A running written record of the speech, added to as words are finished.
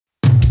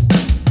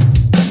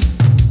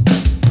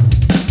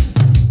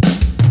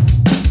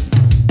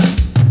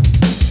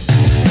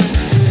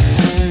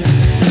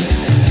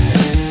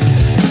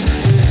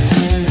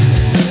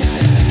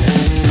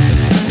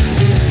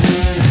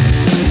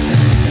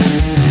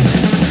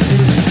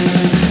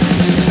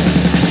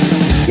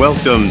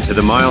Welcome to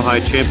the Mile High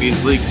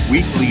Champions League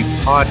weekly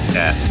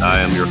podcast. I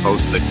am your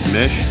host, The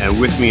Commish,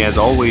 and with me, as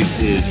always,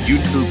 is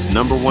YouTube's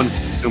 #1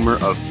 consumer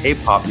of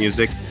K-pop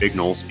music, Big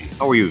Nolsky.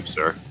 How are you,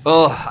 sir?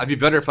 Oh, I'd be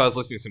better if I was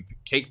listening to some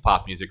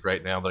K-pop music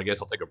right now, but I guess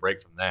I'll take a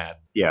break from that.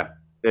 Yeah,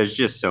 there's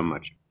just so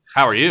much.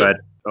 How are you? But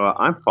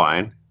I'm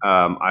fine.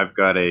 I've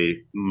got a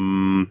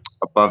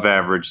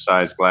above-average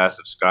sized glass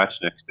of scotch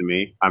next to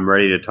me. I'm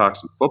ready to talk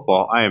some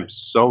football. I am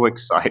so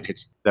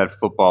excited that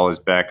football is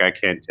back. I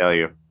can't tell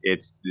you.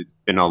 It's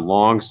been a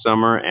long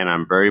summer, and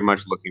I'm very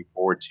much looking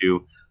forward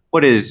to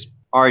what is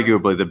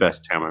arguably the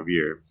best time of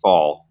year,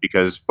 fall,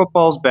 because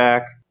football's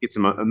back. Get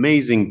some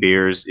amazing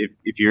beers.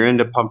 If you're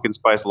into pumpkin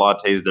spice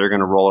lattes, they're going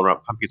to roll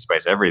around. Pumpkin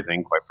spice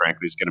everything, quite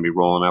frankly, is going to be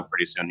rolling out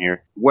pretty soon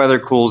here. Weather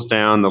cools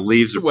down. The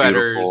leaves are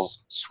beautiful.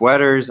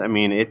 Sweaters. I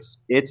mean, it's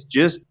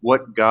just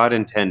what God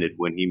intended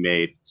when he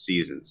made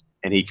seasons.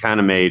 And he kind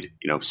of made,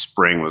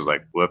 spring was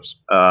like,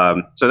 whoops.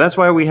 So that's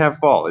why we have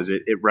fall, is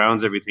it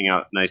rounds everything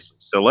out nicely.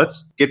 So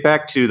let's get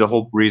back to the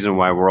whole reason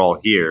why we're all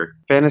here.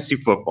 Fantasy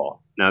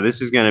football. Now,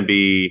 this is going to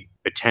be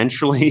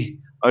potentially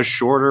a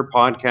shorter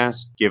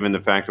podcast, given the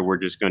fact that we're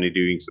just going to be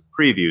doing some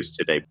previews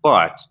today.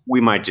 But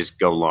we might just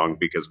go long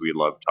because we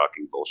love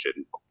talking bullshit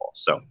in football.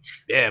 So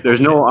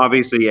there's no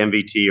obviously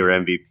MVT or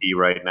MVP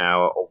right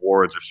now,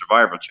 awards or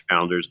survival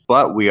challengers.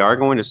 But we are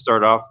going to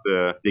start off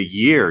the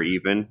year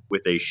even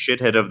with a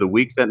shithead of the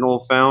week that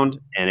Noel found.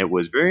 And it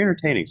was very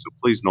entertaining. So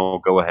please, Noel,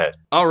 go ahead.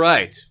 All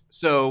right.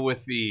 So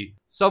with the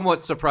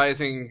somewhat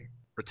surprising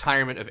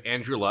retirement of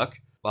Andrew Luck,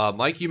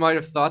 Mike, you might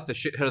have thought the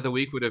shithead of the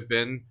week would have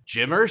been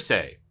Jim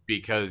Irsay.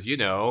 Because,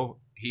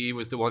 he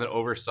was the one that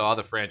oversaw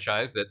the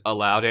franchise that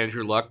allowed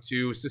Andrew Luck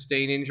to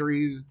sustain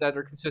injuries that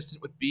are consistent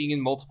with being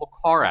in multiple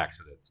car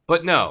accidents.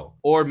 But no.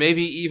 Or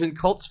maybe even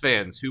Colts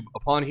fans who,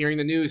 upon hearing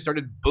the news,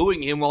 started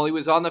booing him while he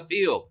was on the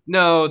field.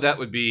 No, that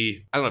would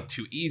be, I don't know,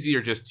 too easy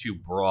or just too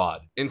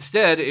broad.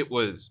 Instead, it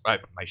was, my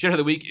shit of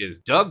the week is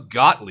Doug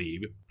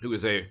Gottlieb, who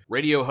is a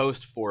radio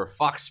host for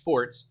Fox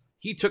Sports.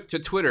 He took to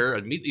Twitter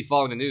immediately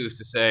following the news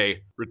to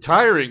say,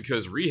 retiring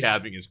because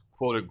rehabbing is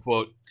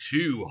quote-unquote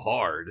too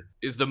hard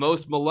is the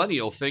most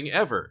millennial thing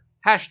ever.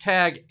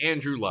 Hashtag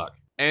Andrew Luck.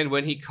 And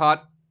when he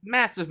caught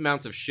massive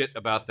amounts of shit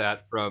about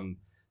that from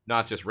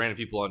not just random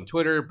people on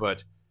Twitter,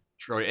 but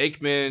Troy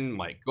Aikman,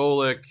 Mike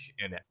Golick,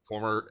 and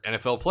former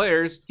NFL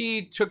players,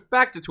 he took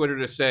back to Twitter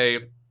to say,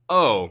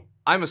 oh,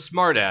 I'm a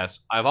smartass.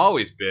 I've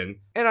always been,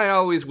 and I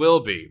always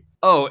will be.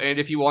 Oh, and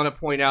if you want to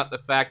point out the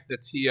fact that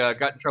he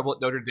got in trouble at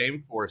Notre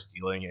Dame for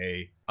stealing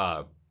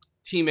a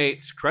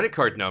teammate's credit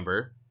card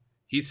number,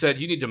 he said,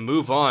 you need to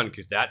move on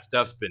because that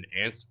stuff's been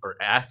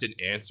asked and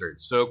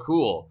answered. So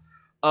cool.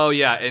 Oh,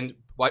 yeah, and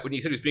when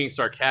he said he was being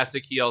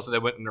sarcastic, he also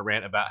then went in a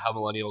rant about how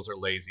millennials are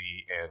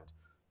lazy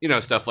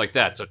and, stuff like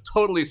that. So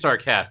totally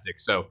sarcastic.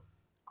 So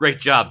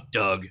great job,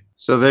 Doug.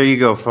 So there you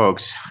go,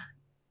 folks.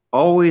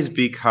 Always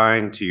be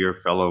kind to your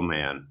fellow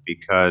man,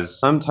 because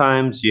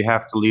sometimes you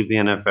have to leave the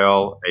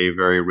NFL a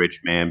very rich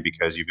man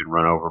because you've been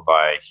run over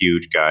by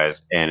huge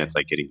guys, and it's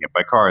like getting hit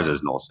by cars,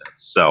 as Noel said.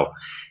 So,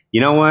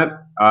 you know what?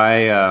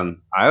 I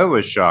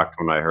was shocked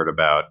when I heard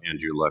about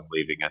Andrew Luck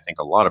leaving. I think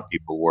a lot of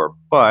people were,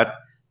 but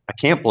I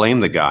can't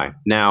blame the guy.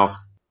 Now,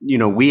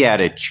 we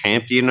had a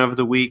champion of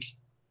the week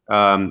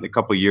a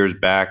couple years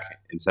back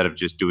instead of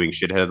just doing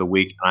shithead of the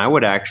week. And I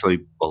would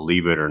actually,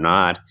 believe it or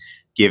not,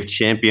 give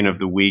champion of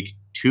the week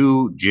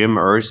to Jim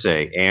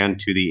Irsay and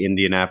to the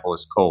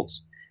Indianapolis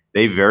Colts.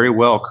 They very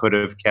well could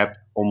have kept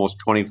almost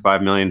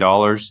 $25 million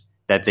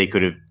that they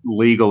could have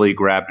legally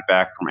grabbed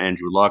back from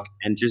Andrew Luck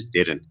and just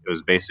didn't. It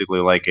was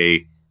basically like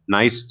a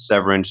nice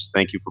severance,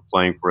 thank you for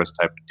playing for us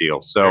type of deal.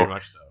 So, very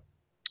much so.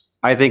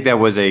 I think that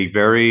was a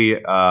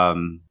very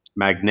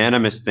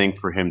magnanimous thing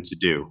for him to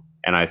do.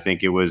 And I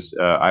think it was,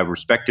 I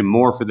respect him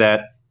more for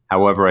that.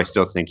 However, I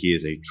still think he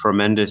is a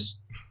tremendous,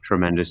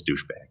 tremendous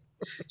douchebag.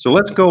 So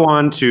let's go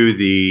on to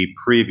the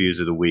previews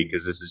of the week,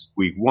 because this is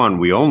week one.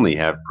 We only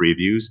have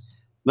previews.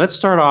 Let's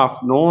start off.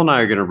 Noel and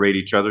I are going to rate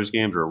each other's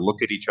games or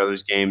look at each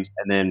other's games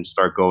and then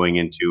start going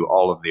into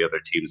all of the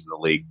other teams in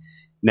the league.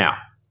 Now,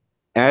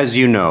 as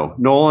you know,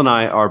 Noel and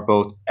I are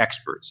both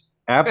experts,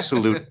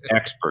 absolute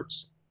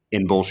experts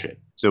in bullshit.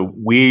 So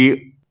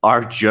we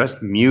are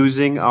just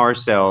musing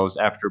ourselves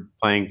after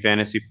playing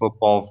fantasy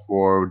football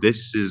for,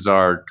 this is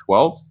our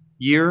 12th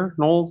year,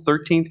 Noel,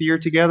 13th year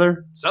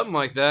together? Something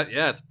like that.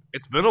 Yeah,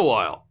 it's been a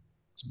while.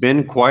 It's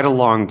been quite a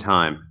long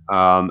time.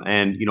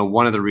 And,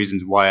 one of the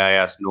reasons why I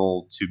asked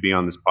Noel to be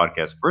on this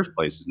podcast first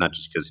place is not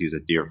just because he's a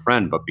dear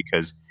friend, but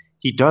because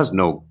he does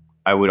know,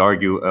 I would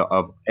argue,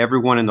 of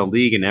everyone in the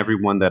league and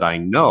everyone that I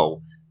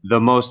know, the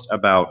most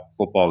about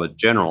football in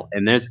general.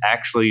 And there's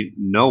actually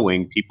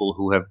knowing people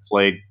who have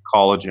played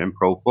college and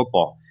pro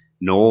football.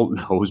 Noel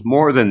knows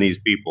more than these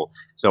people.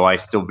 So I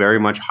still very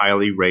much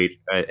highly rate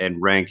and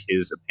rank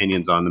his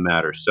opinions on the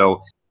matter.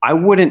 So I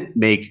wouldn't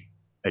make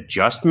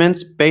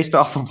adjustments based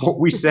off of what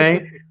we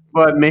say,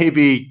 but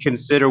maybe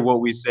consider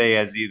what we say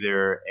as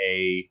either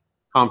a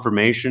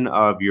confirmation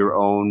of your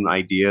own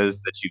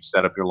ideas that you've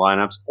set up your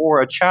lineups,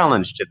 or a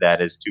challenge to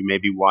that as to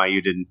maybe why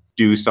you didn't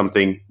do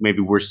something? Maybe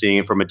we're seeing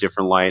it from a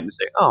different light and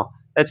say, oh,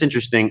 that's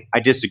interesting. I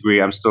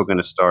disagree. I'm still going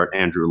to start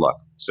Andrew Luck.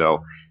 So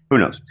who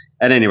knows?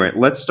 At any rate,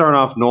 let's start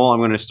off, Noel. I'm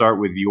going to start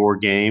with your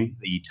game,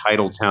 the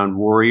Titletown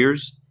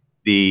Warriors,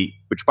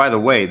 which, by the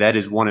way, that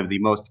is one of the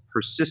most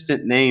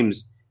persistent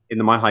names in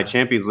the Mile High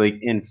Champions League.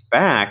 In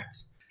fact,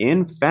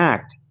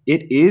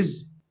 it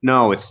is.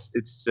 No,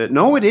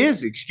 no, it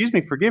is. Excuse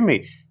me, forgive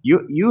me.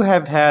 You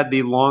have had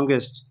the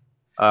longest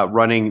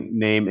running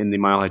name in the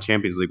Mile High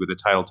Champions League with the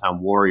Titletown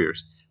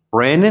Warriors.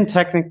 Brandon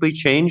technically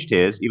changed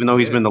his, even though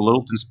he's been the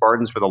Littleton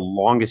Spartans for the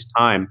longest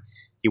time.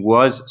 He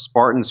was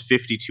Spartans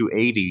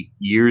 5280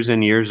 years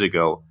and years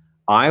ago.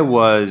 I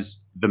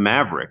was the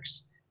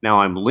Mavericks.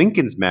 Now I'm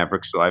Lincoln's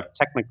Mavericks, so I've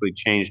technically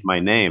changed my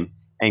name.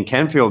 And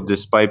Kenfield,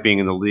 despite being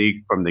in the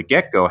league from the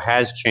get-go,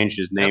 has changed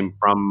his name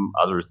from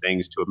other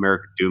things to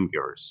American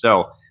Doomgivers.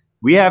 So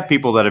we have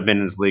people that have been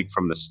in this league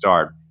from the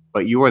start,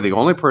 but you are the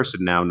only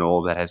person now,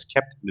 Noel, that has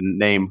kept the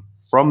name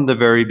from the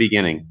very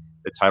beginning,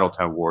 the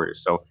Titletown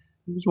Warriors. So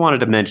I just wanted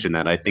to mention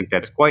that. I think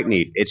that's quite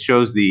neat. It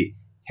shows the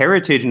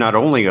heritage not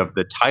only of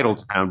the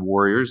Titletown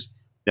Warriors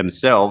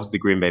themselves, the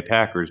Green Bay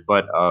Packers,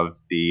 but of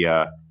the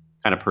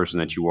kind of person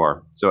that you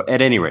are. So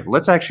at any rate,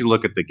 let's actually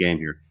look at the game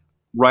here.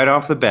 Right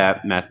off the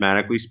bat,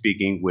 mathematically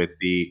speaking, with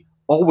the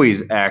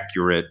always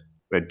accurate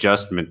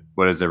adjustment,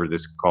 whatever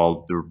this is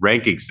called, the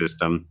ranking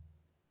system.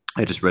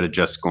 I just read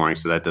adjust scoring,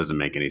 so that doesn't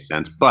make any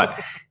sense.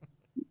 But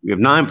we have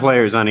 9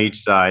 players on each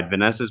side.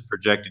 Vanessa's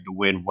projected to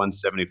win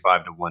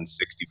 175 to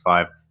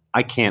 165.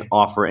 I can't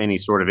offer any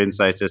sort of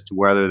insights as to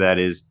whether that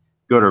is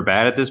good or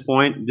bad at this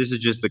point. This is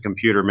just the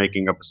computer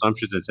making up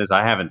assumptions. And since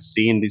I haven't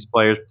seen these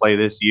players play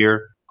this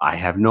year, I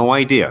have no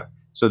idea.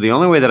 So the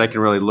only way that I can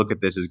really look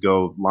at this is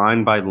go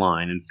line by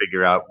line and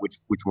figure out which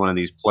one of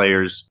these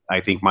players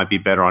I think might be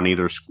better on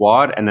either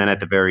squad. And then at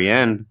the very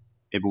end,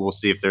 maybe we'll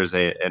see if there's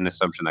an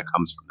assumption that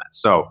comes from that.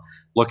 So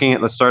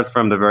let's start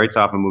from the very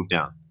top and move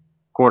down.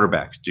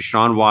 Quarterbacks,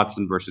 Deshaun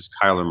Watson versus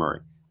Kyler Murray.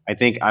 I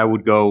think I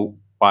would go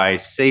by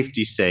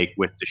safety's sake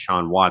with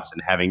Deshaun Watson,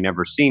 having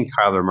never seen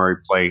Kyler Murray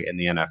play in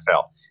the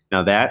NFL.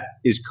 Now that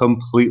is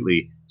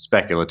completely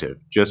speculative,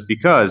 just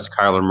because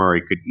Kyler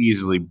Murray could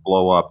easily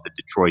blow up the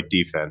Detroit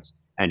defense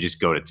and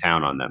just go to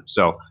town on them.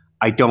 So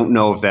I don't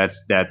know if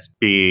that's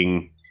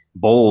being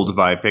bold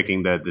by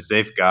picking the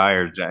safe guy,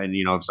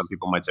 and some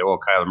people might say, well,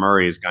 Kyler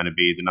Murray is going to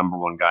be the number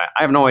one guy.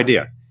 I have no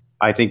idea.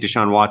 I think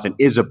Deshaun Watson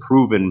is a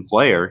proven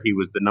player. He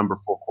was the number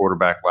 4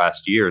 quarterback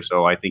last year,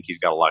 so I think he's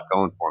got a lot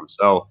going for him.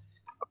 So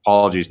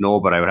apologies,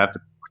 Noel, but I would have to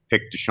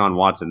pick Deshaun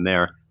Watson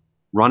there.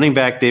 Running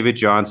back David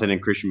Johnson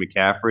and Christian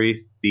McCaffrey.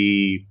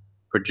 The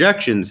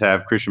projections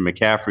have Christian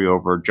McCaffrey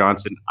over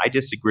Johnson. I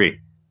disagree.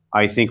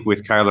 I think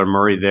with Kyler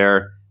Murray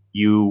there,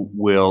 you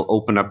will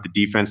open up the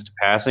defense to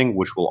passing,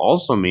 which will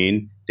also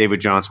mean David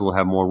Johnson will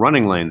have more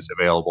running lanes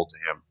available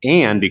to him.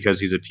 And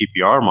because he's a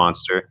PPR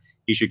monster,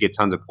 he should get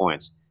tons of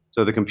points.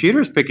 So the computer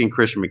is picking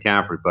Christian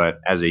McCaffrey, but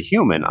as a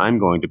human, I'm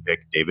going to pick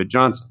David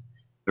Johnson.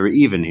 They're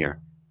even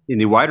here. In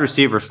the wide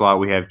receiver slot,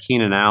 we have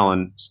Keenan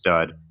Allen,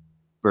 stud,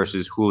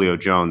 versus Julio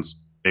Jones,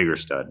 bigger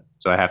stud.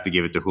 So I have to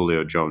give it to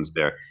Julio Jones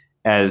there.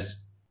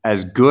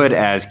 As good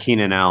as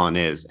Keenan Allen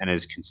is and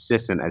as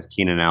consistent as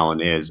Keenan Allen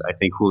is, I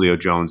think Julio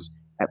Jones,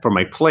 from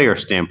a player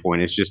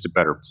standpoint, is just a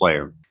better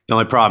player. The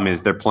only problem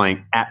is they're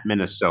playing at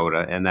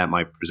Minnesota, and that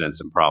might present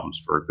some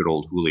problems for good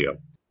old Julio.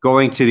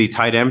 Going to the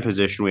tight end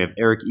position, we have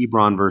Eric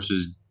Ebron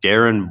versus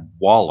Darren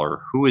Waller.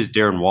 Who is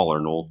Darren Waller,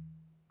 Noel?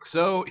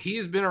 So he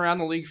has been around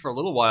the league for a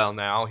little while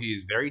now.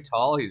 He's very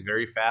tall, he's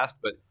very fast,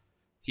 but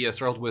he has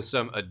struggled with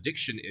some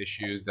addiction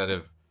issues that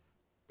have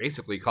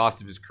basically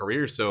cost him his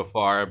career so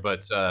far.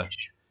 But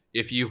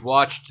if you've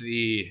watched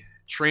the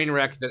train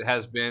wreck that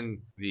has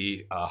been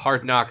the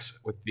Hard Knocks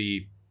with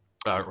the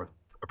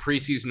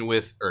preseason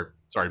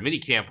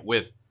minicamp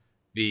with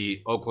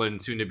the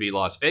Oakland, soon-to-be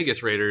Las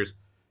Vegas Raiders,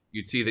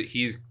 you'd see that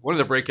he's one of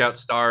the breakout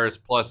stars.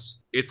 Plus,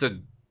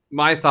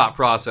 my thought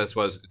process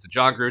was it's a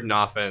John Gruden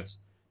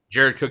offense.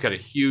 Jared Cook had a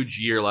huge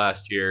year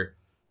last year,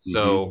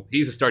 so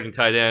he's a starting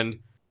tight end,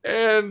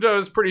 and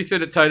was pretty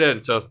thin at tight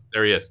end, so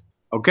there he is.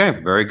 Okay,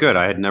 very good.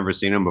 I had never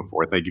seen him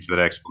before. Thank you for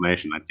that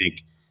explanation. I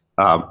think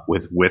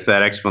with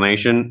that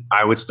explanation,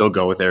 I would still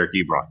go with Eric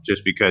Ebron,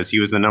 just because he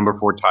was the number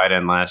 4 tight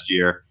end last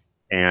year,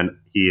 and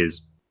he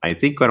is, I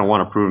think, going to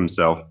want to prove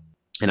himself.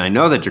 And I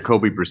know that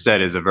Jacoby Brissett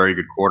is a very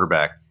good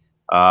quarterback.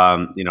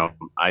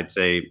 I'd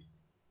say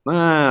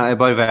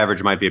above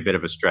average might be a bit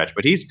of a stretch,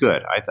 but he's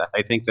good.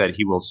 I think that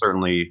he will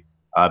certainly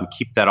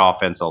keep that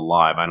offense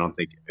alive. I don't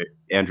think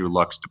Andrew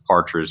Luck's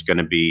departure is going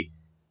to be,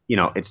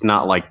 it's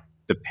not like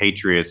the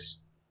Patriots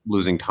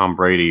losing Tom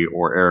Brady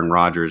or Aaron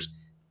Rodgers.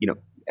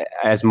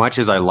 As much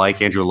as I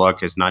like Andrew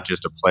Luck as not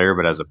just a player,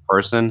 but as a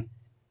person,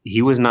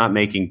 he was not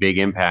making big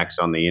impacts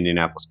on the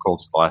Indianapolis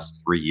Colts for the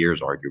last 3 years,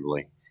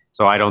 arguably.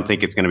 So I don't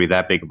think it's going to be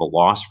that big of a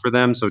loss for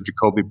them. So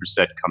Jacoby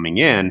Brissett coming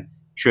in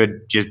should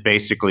just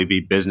basically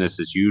be business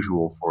as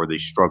usual for the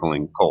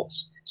struggling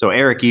Colts. So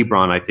Eric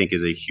Ebron, I think,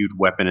 is a huge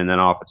weapon in that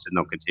offense, and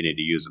they'll continue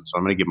to use him. So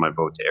I'm going to give my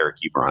vote to Eric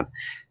Ebron.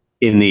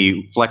 In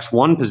the flex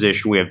one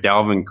position, we have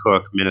Dalvin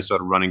Cook,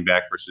 Minnesota running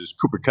back, versus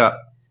Cooper Kupp,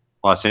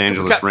 Los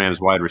Angeles Rams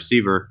wide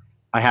receiver.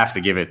 I have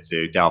to give it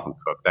to Dalvin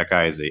Cook. That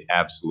guy is an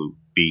absolute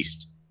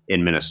beast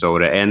in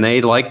Minnesota, and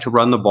they like to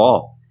run the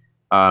ball,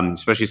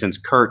 especially since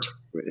Kirk.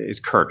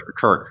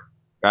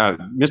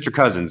 Mr.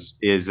 Cousins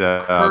is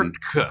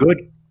good.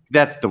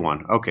 That's the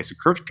one. Okay, so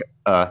Kirk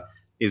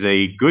is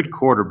a good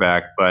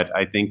quarterback, but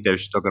I think they're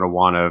still going to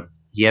want to.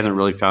 He hasn't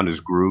really found his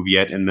groove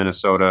yet in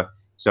Minnesota.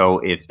 So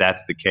if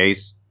that's the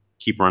case,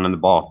 keep running the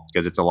ball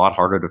because it's a lot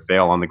harder to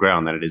fail on the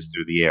ground than it is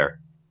through the air.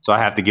 So I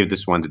have to give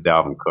this one to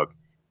Dalvin Cook.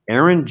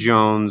 Aaron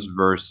Jones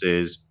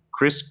versus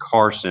Chris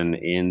Carson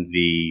in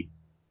the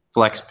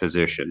flex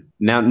position.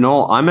 Now,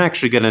 Noel, I'm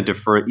actually going to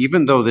defer,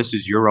 even though this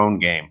is your own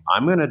game,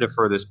 I'm going to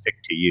defer this pick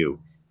to you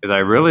because I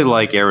really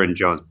like Aaron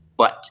Jones.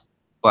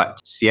 But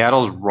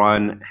Seattle's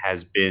run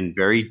has been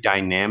very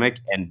dynamic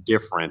and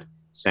different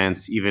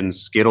since even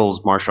Skittles'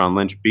 Marshawn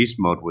Lynch beast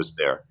mode was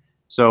there.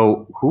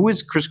 So who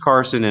is Chris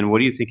Carson, and what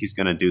do you think he's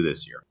going to do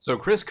this year? So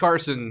Chris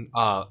Carson,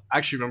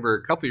 actually remember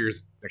a couple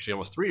years, actually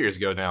almost 3 years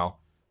ago now,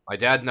 my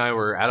dad and I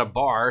were at a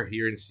bar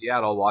here in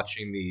Seattle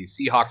watching the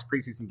Seahawks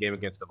preseason game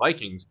against the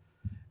Vikings,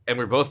 and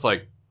we're both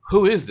like,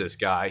 who is this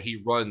guy?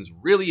 He runs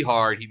really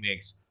hard, he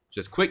makes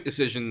just quick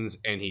decisions,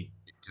 and he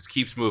just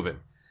keeps moving.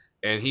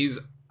 And he's,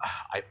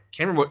 I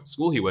can't remember what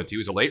school he went to. He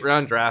was a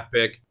late-round draft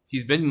pick.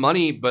 He's been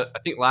money, but I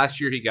think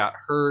last year he got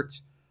hurt.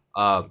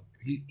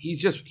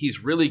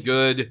 He's really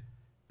good,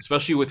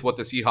 especially with what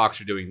the Seahawks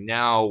are doing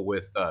now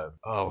with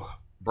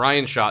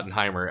Brian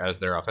Schottenheimer as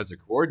their offensive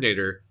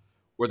coordinator,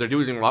 where they're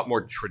doing a lot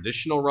more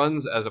traditional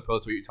runs as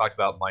opposed to what you talked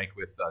about, Mike,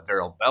 with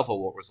Darrell Bevell,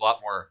 where it was a lot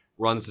more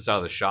runs just out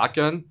of the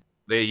shotgun.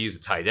 They use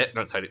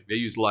they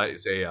use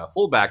a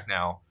fullback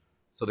now,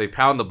 so they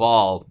pound the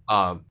ball.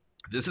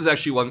 This is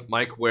actually one,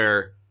 Mike,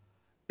 where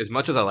as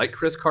much as I like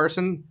Chris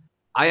Carson,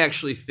 I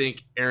actually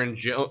think Aaron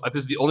Jones,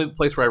 this is the only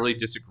place where I really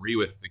disagree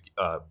with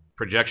the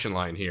projection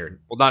line here.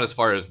 Well, not as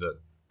far as the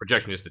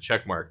projection, just the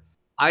check mark.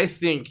 I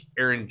think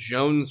Aaron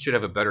Jones should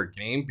have a better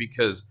game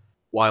because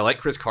while I like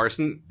Chris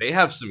Carson, they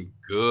have some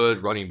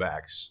good running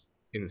backs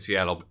in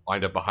Seattle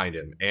lined up behind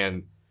him.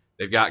 And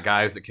they've got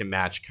guys that can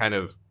match kind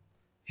of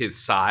his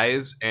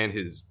size and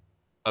his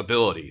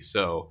ability.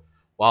 So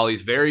while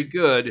he's very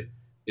good,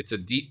 it's a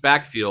deep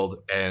backfield,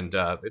 and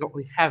they don't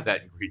really have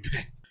that in Green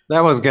Bay.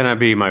 That was going to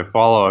be my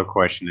follow-up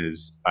question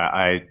is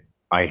I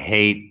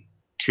hate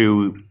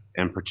two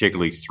and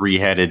particularly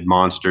three-headed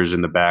monsters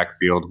in the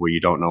backfield where you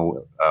don't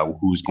know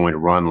who's going to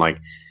run. Like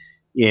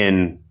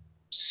in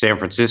San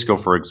Francisco,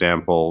 for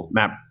example,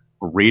 Matt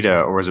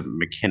Breida, or was it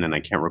McKinnon? I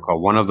can't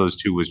recall. One of those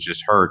two was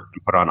just hurt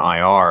and put on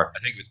IR. I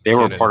think it was McKinnon. They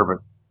were part of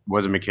it.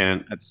 Was it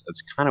McKinnon? That's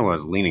kind of what I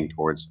was leaning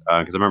towards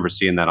because I remember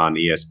seeing that on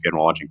ESPN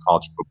while watching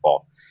college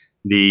football.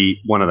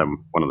 One of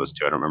those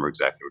two, I don't remember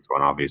exactly which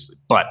one, obviously.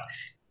 But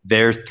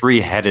their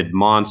three-headed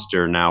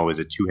monster now is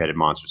a two-headed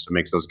monster, so it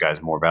makes those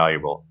guys more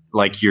valuable.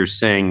 Like you're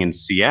saying in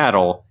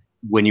Seattle,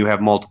 when you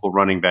have multiple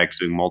running backs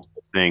doing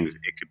multiple things,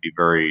 it could be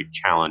very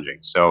challenging.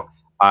 So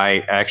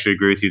I actually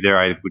agree with you there.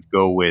 I would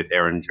go with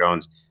Aaron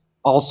Jones.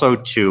 Also,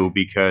 too,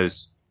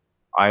 because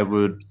I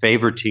would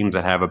favor teams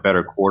that have a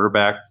better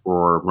quarterback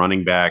for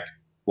running back,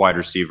 wide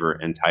receiver,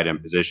 and tight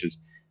end positions,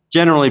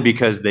 generally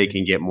because they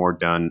can get more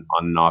done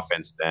on an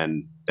offense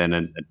than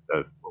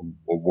a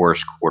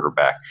worse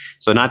quarterback.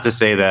 So not to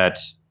say that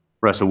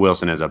Russell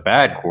Wilson is a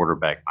bad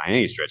quarterback by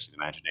any stretch of the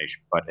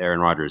imagination, but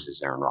Aaron Rodgers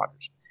is Aaron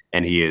Rodgers,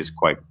 and he is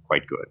quite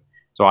good.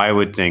 So I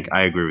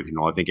agree with you,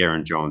 Noel. I think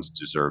Aaron Jones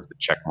deserved the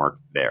check mark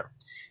there.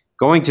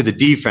 Going to the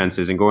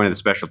defenses and going to the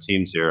special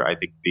teams here, I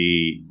think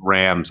the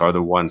Rams are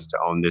the ones to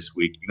own this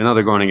week, even though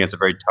they're going against a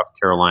very tough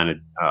Carolina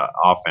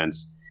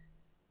offense.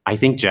 I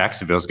think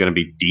Jacksonville is going to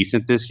be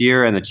decent this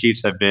year, and the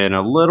Chiefs have been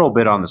a little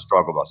bit on the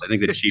struggle bus. I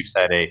think the Chiefs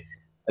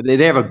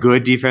they have a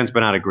good defense, but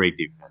not a great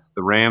defense.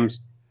 The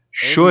Rams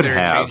should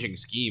have changing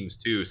schemes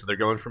too, so they're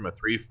going from a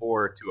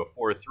 3-4 to a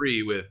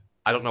 4-3 with,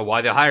 I don't know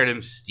why they hired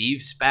him,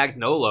 Steve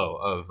Spagnuolo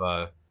of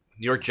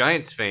New York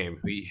Giants fame.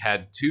 He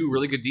had two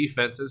really good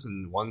defenses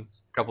and won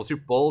a couple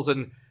Super Bowls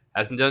and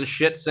hasn't done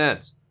shit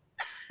since.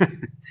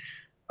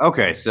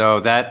 Okay, so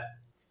that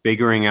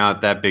figuring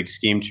out that big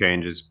scheme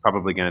change is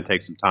probably going to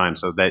take some time.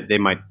 So that they'll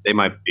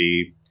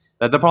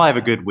probably have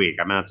a good week.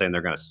 I'm not saying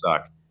they're going to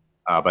suck,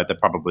 but they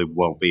probably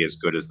won't be as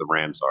good as the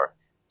Rams are.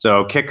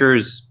 So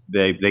kickers,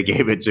 they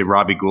gave it to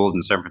Robbie Gould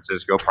in San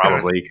Francisco,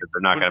 probably because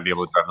they're not going to be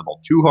able to drive the ball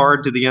too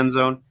hard to the end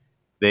zone.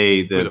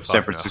 The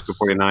San Francisco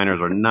 49ers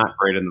are not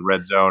great in the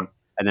red zone.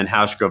 And then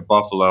Hauschka of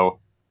Buffalo,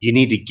 you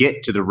need to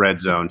get to the red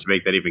zone to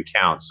make that even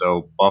count.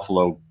 So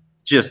Buffalo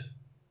just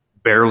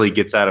barely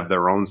gets out of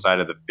their own side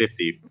of the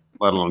 50,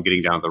 let alone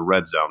getting down to the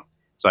red zone.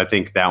 So I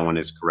think that one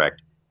is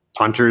correct.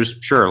 Punters,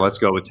 sure, let's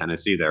go with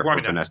Tennessee there for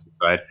finesse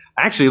side.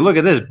 Actually, look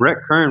at this. Brett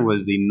Kern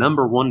was the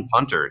number one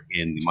punter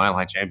in the Mile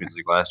High Champions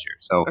League last year.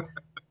 So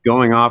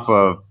going off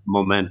of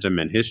momentum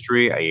and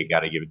history, you got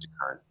to give it to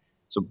Kern.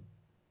 So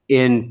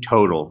in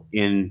total,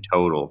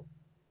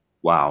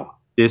 wow.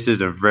 this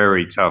is a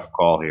very tough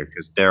call here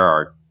because there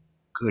are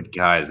good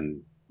guys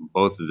in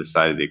both of the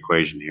side of the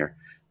equation here.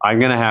 I'm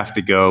going to have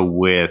to go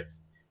with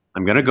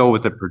I'm going to go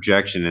with a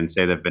projection and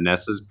say that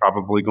Vanessa's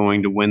probably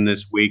going to win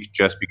this week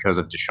just because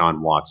of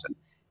Deshaun Watson.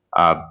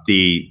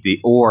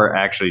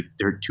 Actually,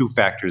 there are two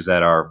factors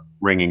that are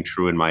ringing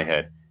true in my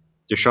head.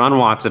 Deshaun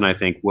Watson, I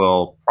think,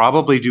 will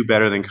probably do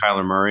better than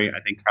Kyler Murray. I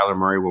think Kyler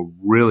Murray will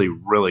really,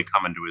 really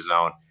come into his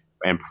own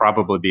and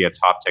probably be a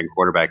top 10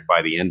 quarterback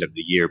by the end of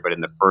the year. But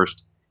in the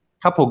first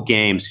couple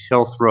games,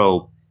 he'll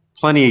throw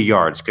plenty of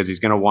yards because he's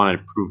going to want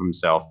to prove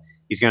himself.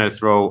 He's going to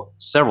throw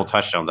several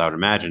touchdowns, I would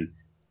imagine.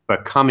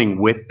 But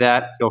coming with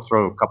that, he'll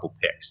throw a couple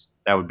picks.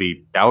 That would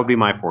be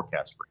my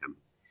forecast for him.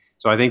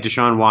 So I think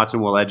Deshaun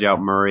Watson will edge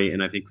out Murray,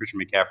 and I think Christian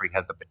McCaffrey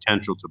has the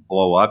potential to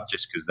blow up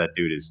just because that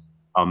dude is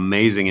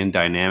amazing and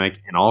dynamic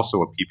and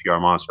also a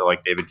PPR monster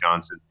like David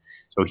Johnson.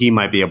 So he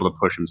might be able to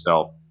push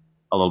himself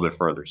a little bit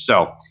further.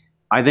 So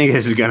I think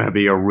this is going to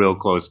be a real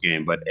close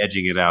game, but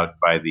edging it out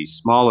by the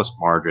smallest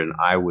margin,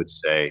 I would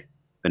say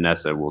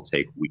Vanessa will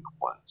take week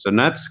 1. So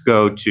let's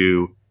go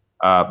to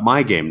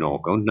my game, Noel.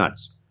 Go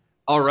nuts.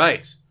 All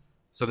right.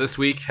 So this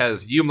week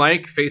has you,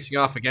 Mike, facing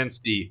off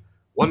against the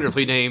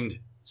wonderfully named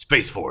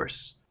Space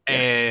Force.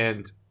 Yes.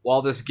 And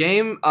while this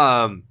game,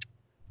 the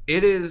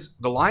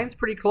line's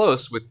pretty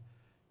close with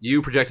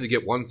you projected to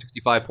get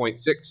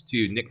 165.6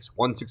 to Nick's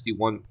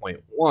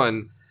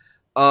 161.1.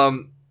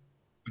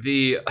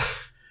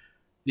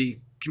 The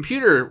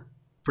computer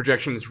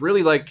projections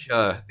really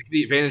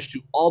the advantage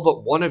to all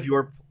but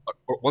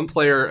one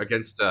player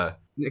against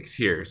Nick's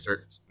here.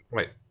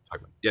 Wait.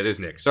 Yeah, it is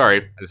Nick.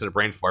 Sorry, I just had a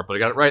brain fart, but I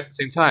got it right at the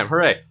same time.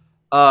 Hooray.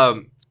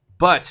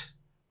 But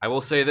I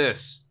will say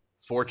this.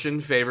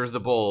 Fortune favors the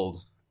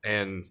bold,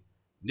 and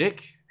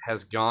Nick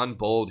has gone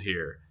bold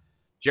here.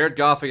 Jared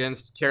Goff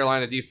against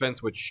Carolina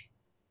defense, which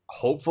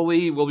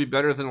hopefully will be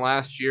better than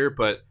last year,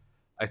 but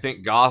I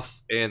think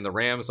Goff and the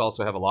Rams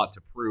also have a lot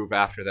to prove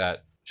after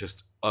that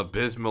just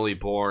abysmally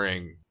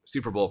boring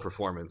Super Bowl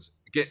performance.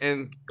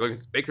 And going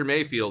against Baker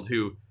Mayfield,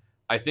 who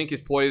I think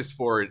is poised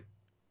for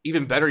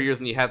even better year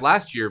than he had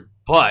last year,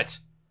 but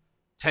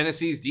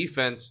Tennessee's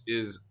defense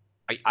is,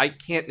 I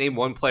can't name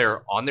one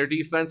player on their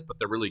defense, but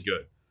they're really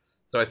good.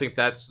 So I think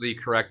that's the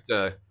correct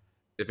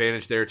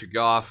advantage there to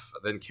Goff.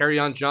 Then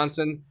Kerryon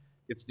Johnson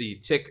gets the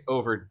tick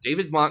over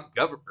David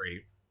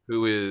Montgomery,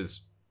 who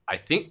is, I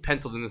think,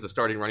 penciled in as the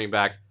starting running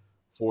back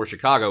for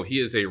Chicago. He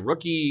is a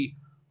rookie,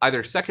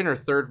 either second or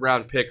third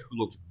round pick who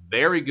looked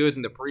very good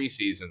in the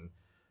preseason.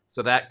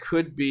 So that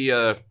could be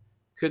a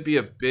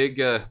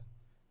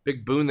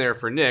big boon there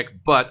for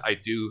Nick, but I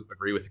do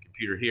agree with the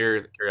computer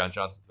here that Kerryon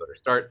Johnson's a better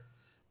start.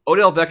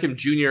 Odell Beckham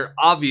Jr.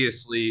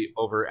 obviously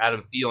over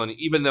Adam Thielen,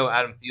 even though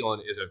Adam Thielen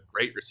is a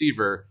great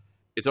receiver,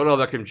 it's Odell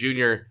Beckham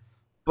Jr.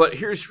 But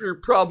here's your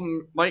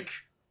problem, Mike.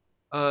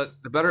 The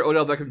better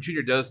Odell Beckham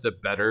Jr. does, the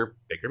better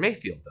Baker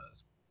Mayfield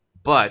does.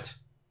 But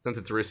since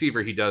it's a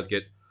receiver, he does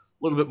get a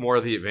little bit more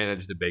of the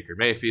advantage than Baker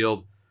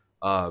Mayfield.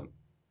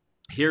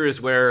 Here is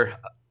where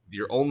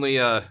your only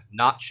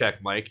not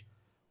check, Mike,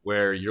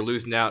 where you're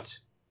losing out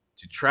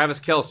to Travis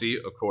Kelce,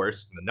 of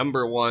course, the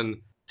number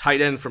one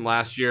tight end from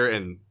last year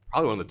and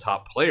probably one of the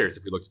top players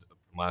if you looked at them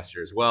from last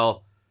year as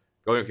well,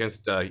 going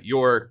against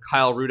your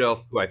Kyle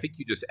Rudolph, who I think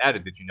you just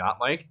added. Did you not,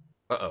 Mike?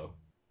 Uh-oh.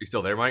 You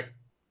still there, Mike?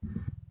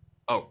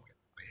 Oh,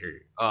 I hear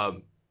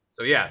you.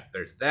 So, yeah,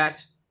 there's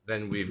that.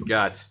 Then we've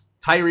got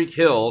Tyreek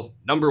Hill,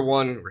 number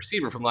one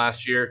receiver from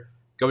last year,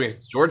 going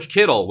against George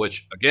Kittle,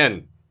 which,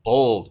 again,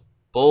 bold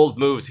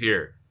moves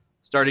here.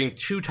 Starting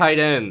 2 tight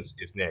ends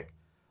is Nick.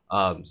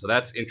 So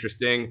that's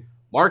interesting.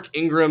 Mark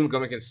Ingram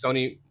going against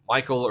Sony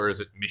Michael, or is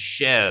it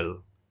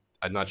Michelle?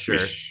 I'm not sure.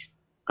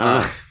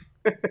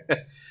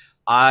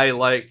 I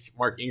like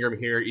Mark Ingram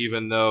here,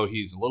 even though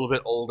he's a little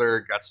bit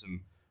older, got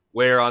some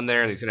wear on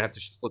there, and he's going to have to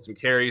split some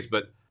carries.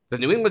 But the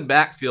New England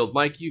backfield,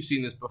 Mike, you've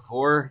seen this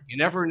before. You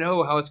never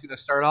know how it's going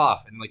to start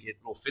off, and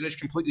it'll finish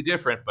completely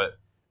different. But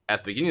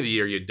at the beginning of the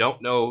year, you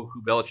don't know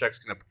who Belichick's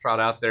going to trot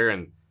out there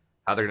and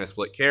how they're going to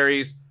split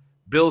carries.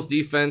 Bills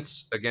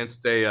defense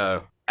against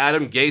a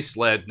Adam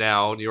Gase-led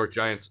now New York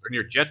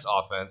Jets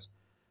offense.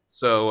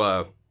 So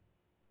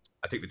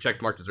I think the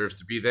check mark deserves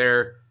to be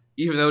there,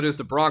 even though it is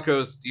the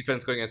Broncos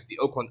defense going against the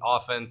Oakland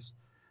offense.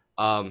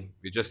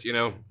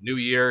 New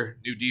year,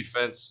 new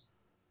defense.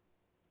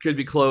 Could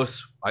be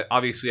close. I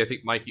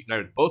think Mike and I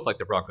would both like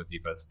the Broncos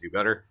defense to do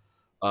better.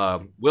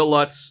 Will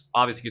Lutz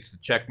obviously gets the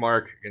check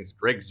mark against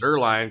Greg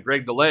Zuerlein,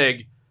 Greg the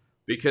Leg,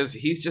 because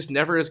he's just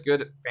never as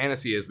good at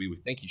fantasy as we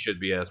would think he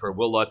should be as, where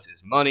Will Lutz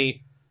is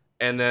money.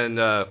 And then,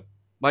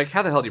 Mike,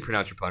 how the hell do you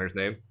pronounce your punter's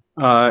name?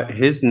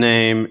 His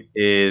name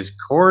is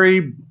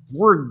Corey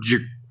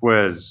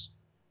Bojorquez.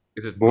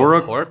 Is it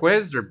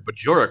Bojorquez or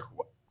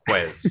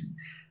Bojorquez?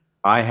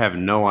 I have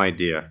no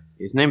idea.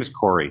 His name is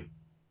Corey.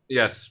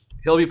 Yes,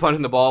 he'll be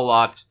punting the ball a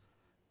lot.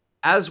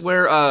 As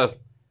where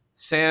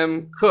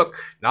Sam Cook,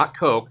 not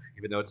Coke,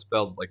 even though it's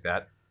spelled like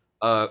that,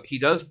 he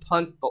does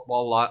punt the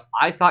ball a lot.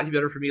 I thought he'd be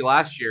better for me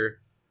last year,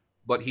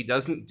 but he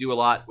doesn't do a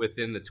lot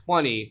within the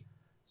 20.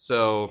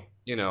 So,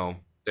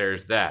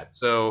 there's that.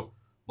 So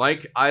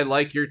Mike, I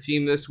like your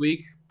team this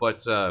week,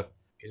 but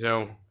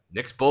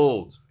Nick's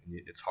bold.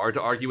 It's hard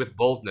to argue with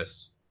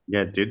boldness.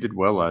 Yeah, dude did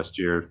well last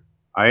year.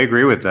 I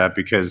agree with that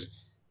because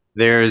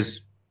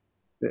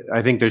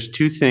I think there's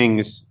two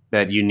things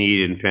that you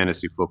need in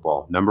fantasy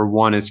football. Number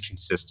one is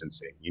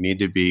consistency. You need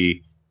to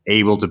be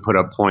able to put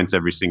up points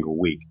every single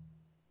week.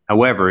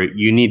 However,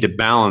 you need to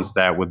balance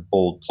that with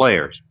bold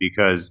players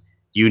because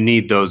you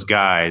need those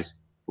guys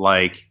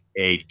like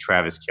a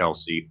Travis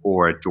Kelce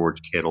or a George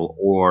Kittle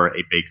or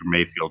a Baker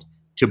Mayfield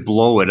to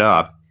blow it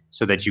up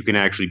so that you can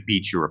actually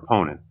beat your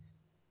opponent.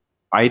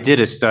 I did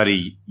a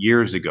study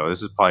years ago.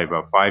 This is probably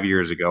about 5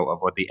 years ago of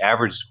what the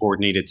average score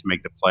needed to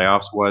make the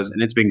playoffs was,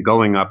 and it's been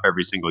going up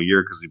every single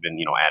year because we've been,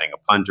 adding a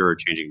punter or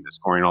changing the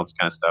scoring, all this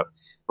kind of stuff.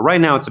 But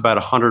right now, it's about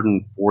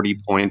 140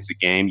 points a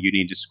game you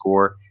need to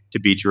score to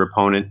beat your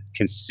opponent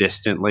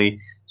consistently.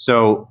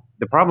 So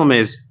the problem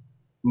is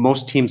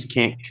most teams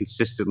can't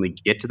consistently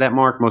get to that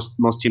mark.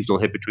 Most teams will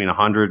hit between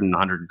 100 and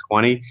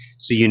 120.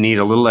 So you need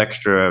a little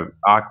extra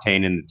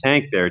octane in the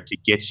tank there to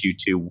get you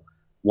to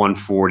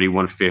 140,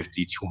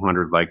 150,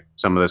 200, like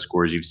some of the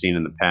scores you've seen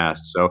in the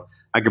past. So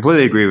I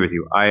completely agree with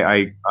you.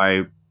 I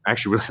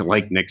actually really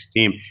like Nick's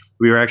team.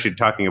 We were actually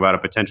talking about a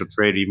potential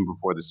trade even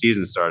before the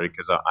season started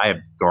because I have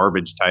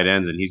garbage tight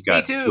ends and he's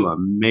got two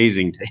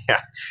amazing.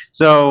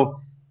 So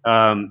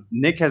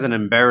Nick has an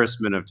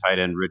embarrassment of tight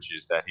end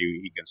riches that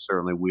he can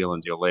certainly wheel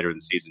and deal later in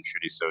the season should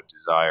he so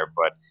desire.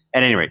 But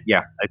at any rate,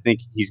 yeah, I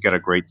think he's got a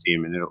great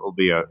team and it'll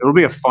be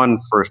a fun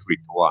first week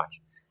to watch.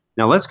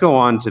 Now let's go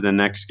on to the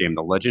next game,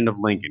 the Legend of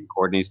Lincoln,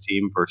 Courtney's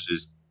team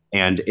versus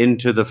And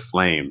Into the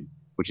Flame,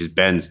 which is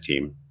Ben's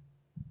team.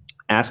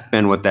 Ask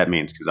Ben what that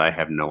means because I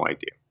have no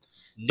idea.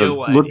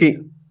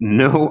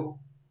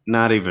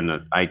 Not even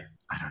I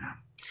don't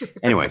know.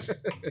 Anyways,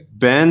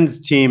 Ben's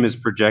team is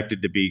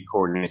projected to beat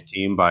Courtney's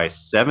team by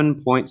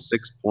 7.6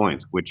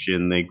 points, which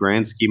in the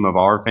grand scheme of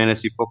our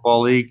fantasy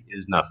football league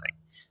is nothing.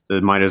 So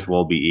it might as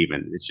well be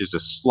even. It's just a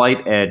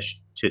slight edge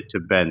to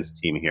Ben's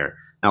team here.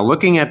 Now,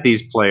 looking at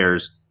these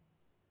players,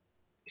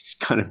 it's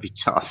going to be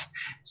tough.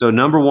 So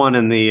number one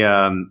in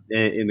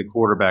the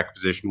quarterback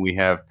position, we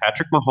have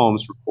Patrick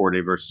Mahomes for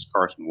Courtney versus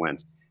Carson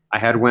Wentz. I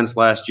had Wentz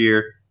last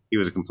year. He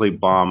was a complete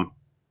bomb.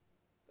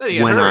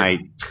 He was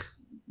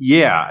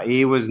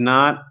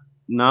not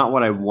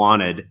what I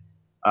wanted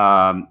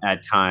at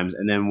times.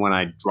 And then when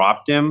I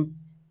dropped him,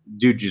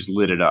 dude just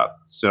lit it up.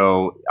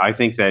 So I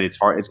think that it's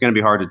hard. It's going to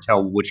be hard to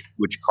tell which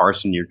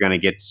Carson you're going to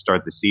get to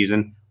start the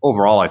season.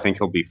 Overall, I think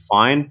he'll be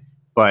fine,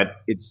 but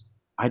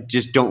I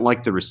just don't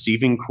like the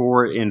receiving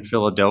core in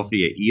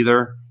Philadelphia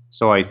either.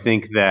 So I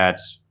think that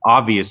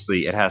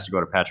obviously it has to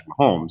go to Patrick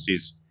Mahomes.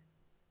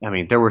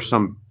 There were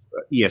some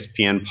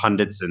ESPN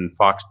pundits and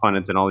Fox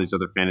pundits and all these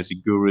other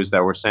fantasy gurus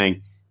that were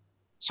saying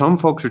some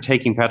folks are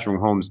taking Patrick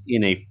Mahomes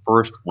in a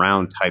first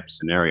round type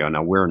scenario.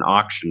 Now we're an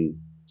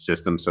auction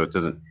system, so it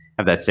doesn't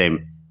have that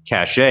same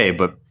cachet,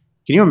 but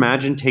can you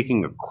imagine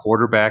taking a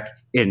quarterback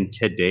in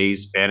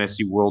today's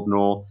fantasy world,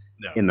 Noel?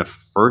 No. In the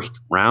first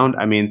round?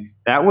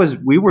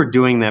 We were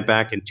doing that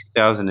back in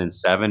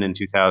 2007 and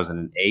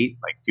 2008.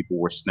 Like people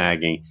were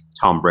snagging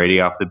Tom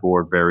Brady off the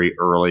board very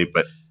early,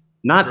 but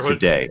not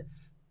today.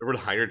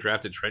 Remember when Heier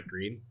drafted Trent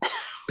Green?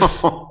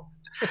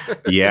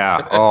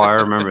 Yeah. Oh, I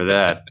remember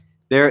that.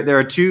 There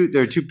are two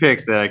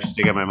picks that actually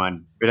stick out in my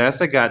mind.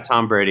 Vanessa got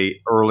Tom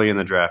Brady early in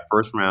the draft,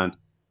 first round,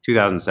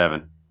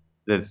 2007.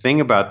 The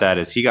thing about that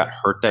is he got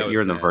hurt that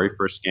year in the very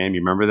first game. You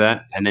remember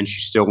that? And then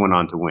she still went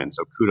on to win.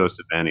 So kudos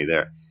to Vanny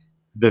there.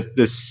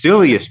 The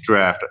silliest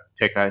draft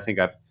pick I think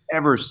I've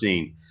ever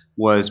seen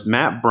was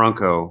Matt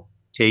Brunko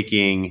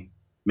taking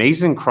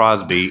Mason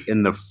Crosby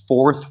in the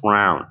fourth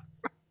round.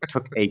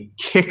 Took a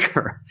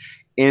kicker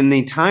in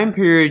the time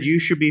period you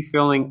should be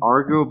filling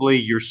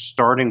arguably your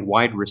starting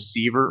wide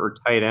receiver or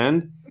tight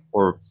end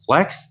or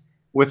flex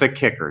with a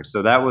kicker.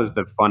 So that was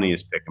the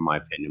funniest pick in my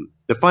opinion.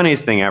 The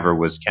funniest thing ever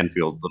was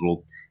Kenfield's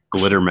little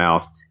glitter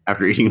mouth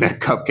after eating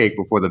that cupcake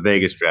before the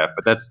Vegas draft.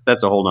 But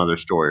that's a whole nother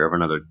story over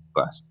another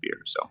glass of beer.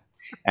 So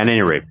at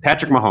any rate,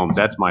 Patrick Mahomes,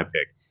 that's my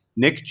pick.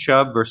 Nick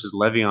Chubb versus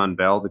Le'Veon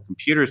Bell. The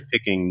computer's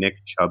picking Nick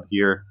Chubb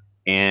here.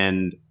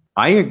 And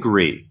I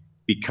agree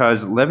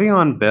because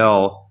Le'Veon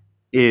Bell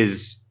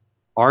is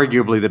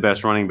arguably the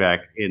best running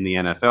back in the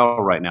NFL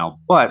right now,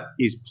 but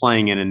he's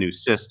playing in a new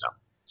system.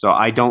 So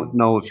I don't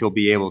know if he'll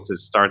be able to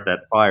start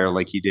that fire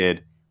like he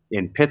did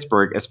in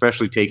Pittsburgh,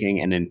 especially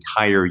taking an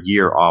entire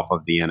year off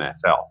of the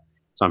NFL.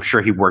 So I'm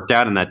sure he worked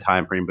out in that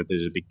time frame, but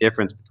there's a big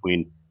difference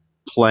between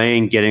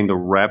playing, getting the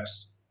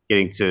reps,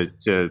 getting to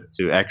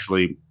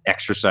actually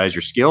exercise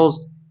your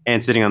skills,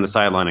 and sitting on the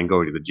sideline and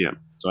going to the gym.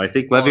 So I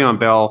think Le'Veon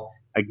Bell,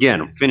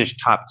 again, finished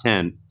top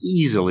 10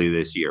 easily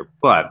this year.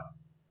 But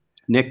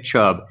Nick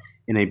Chubb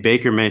in a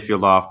Baker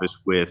Mayfield office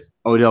with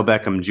Odell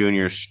Beckham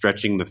Jr.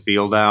 stretching the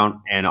field out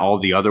and all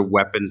the other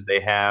weapons they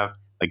have,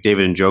 like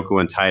David Njoku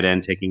and tight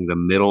end taking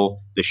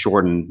the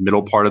short and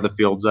middle part of the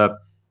fields up,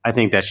 I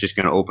think that's just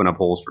going to open up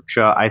holes for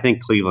Chubb. I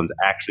think Cleveland's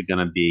actually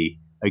going to be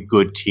a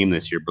good team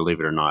this year, believe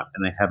it or not.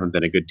 And they haven't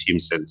been a good team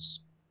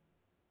since,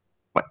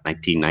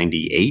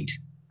 1998?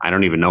 I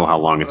don't even know how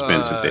long it's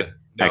been since they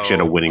actually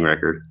had a No. winning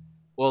record.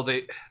 Well,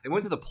 they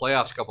went to the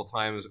playoffs a couple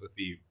times with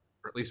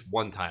or at least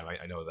one time,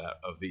 I know that,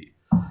 of the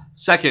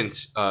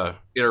second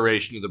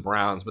iteration of the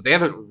Browns, but they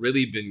haven't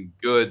really been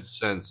good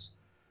since,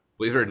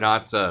 believe it or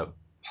not,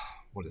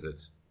 what is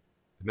it?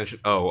 I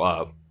mentioned,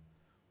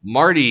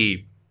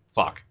 Marty,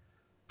 fuck.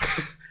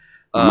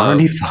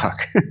 Marty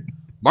fuck.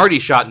 Marty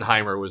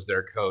Schottenheimer was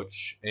their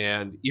coach,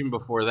 and even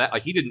before that,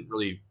 like he didn't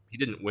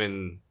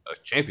win a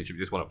championship. He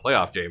just won a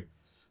playoff game.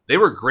 They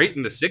were great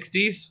in the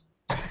 '60s.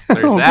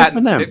 There's that. Good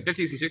for them.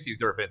 50s and '60s,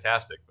 they were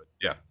fantastic. But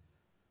yeah,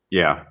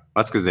 Yeah,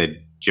 that's because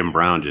Jim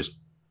Brown just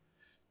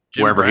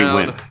Jim wherever Brown, he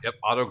went. Yep,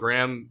 Otto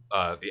Graham,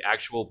 the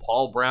actual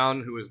Paul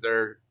Brown, who was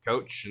their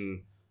coach,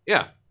 and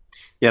yeah,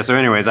 Yeah. So,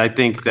 anyways, I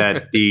think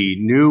that the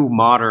new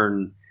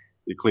modern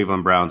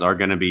Cleveland Browns are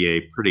going to be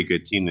a pretty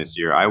good team this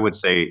year. I would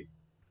say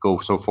go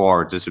so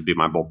far. This would be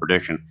my bold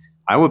prediction.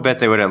 I would bet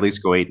they would at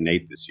least go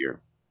 8-8 this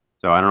year.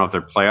 So I don't know if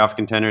they're playoff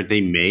contender.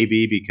 They may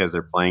be because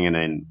they're playing in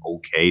an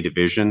okay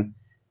division.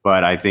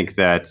 But I think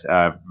that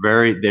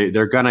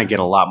they're going to get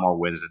a lot more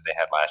wins than they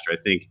had last year.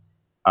 I think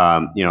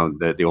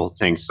the old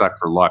thing, suck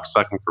for luck,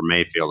 sucking for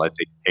Mayfield, I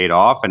think paid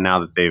off. And now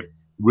that they've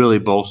really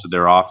bolstered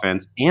their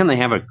offense and they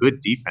have a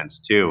good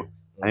defense too,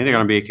 I think they're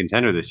going to be a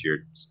contender this year.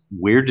 It's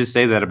weird to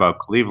say that about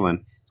Cleveland.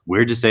 It's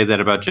weird to say that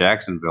about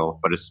Jacksonville,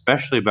 but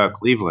especially about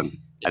Cleveland.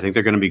 I think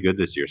they're going to be good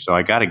this year. So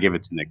I got to give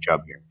it to Nick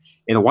Chubb here.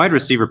 In the wide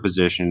receiver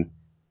position,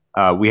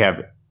 we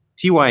have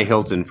T.Y.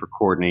 Hilton for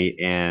Courtney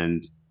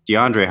and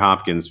DeAndre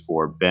Hopkins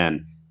for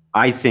Ben.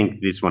 I think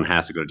this one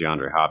has to go to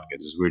DeAndre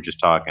Hopkins. As we were just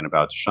talking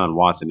about, Deshaun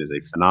Watson is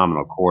a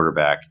phenomenal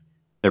quarterback.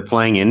 They're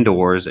playing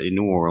indoors in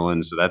New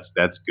Orleans, so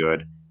that's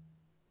good.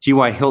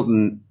 T.Y.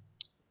 Hilton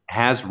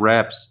has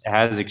reps,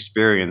 has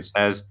experience,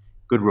 has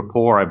good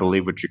rapport, I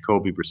believe, with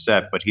Jacoby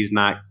Brissett, but he's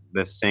not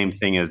the same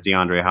thing as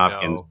DeAndre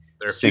Hopkins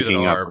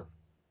syncing up.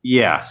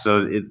 Yeah,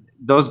 so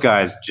those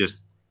guys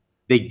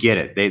they get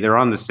it. They're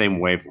on the same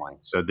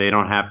wavelength, so they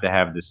don't have to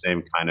have the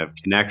same kind of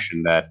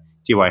connection that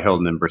T.Y.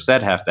 Hilton and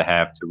Brissett have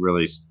to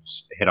really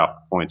hit off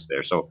the points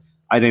there. So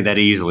I think that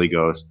easily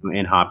goes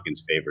in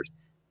Hopkins' favors.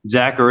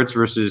 Zach Ertz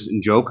versus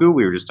Njoku.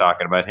 We were just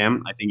talking about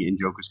him. I think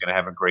Njoku's going to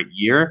have a great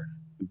year,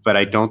 but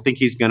I don't think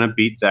he's going to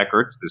beat Zach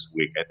Ertz this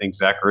week. I think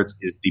Zach Ertz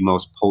is the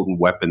most potent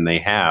weapon they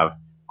have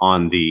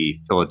on the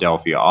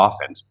Philadelphia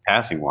offense,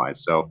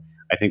 passing-wise. So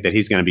I think that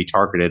he's going to be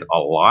targeted a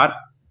lot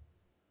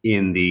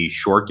in the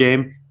short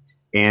game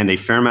and a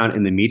fair amount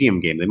in the medium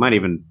game. They might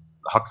even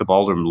huck the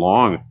ball to him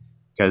long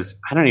because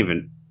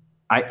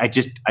I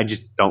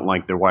just don't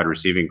like their wide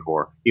receiving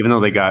core. Even though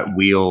they got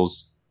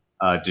Wheels,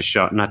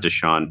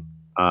 Deshaun.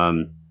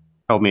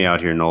 Help me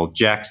out here, Noel.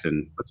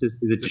 Jackson.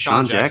 Is it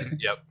Deshaun Jackson?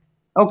 Yep.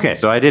 Okay,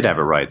 so I did have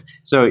it right.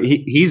 So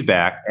he's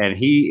back, and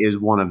he is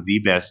one of the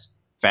best,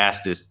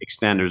 fastest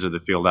extenders of the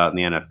field out in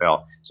the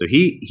NFL. So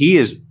he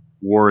is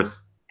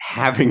worth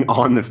having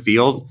on the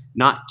field,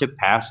 not to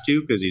pass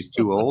to because he's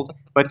too old,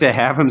 but to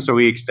have him so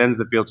he extends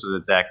the field so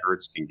that Zach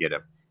Ertz can get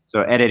him.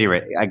 So at any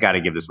rate, I got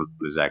to give this one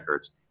to Zach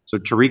Ertz. So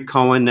Tariq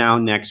Cohen now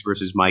next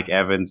versus Mike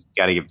Evans.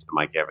 Got to give it to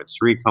Mike Evans.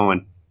 Tariq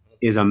Cohen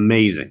is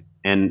amazing.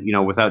 And,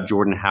 without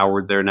Jordan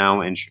Howard there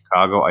now in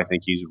Chicago, I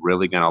think he's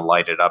really going to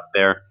light it up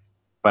there.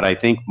 But I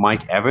think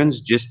Mike Evans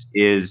just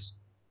is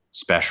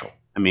special.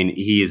 I mean,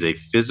 he is a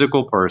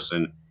physical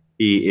person.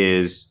 He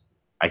is,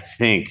 I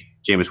think,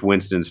 Jameis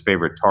Winston's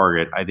favorite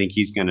target. I think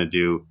he's going to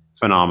do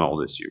phenomenal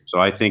this year. So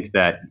I think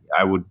that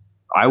I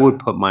would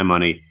put my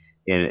money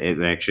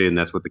in actually, and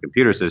that's what the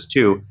computer says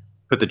too,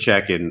 put the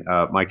check in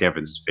Mike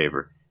Evans'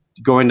 favor.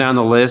 Going down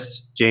the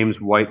list, James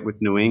White with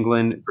New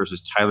England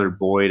versus Tyler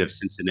Boyd of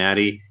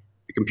Cincinnati.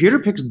 The computer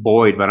picks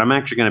Boyd, but I'm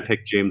actually going to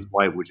pick James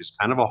White, which is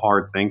kind of a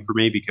hard thing for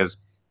me because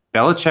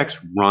Belichick's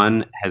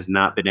run has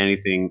not been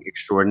anything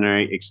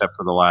extraordinary except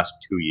for the last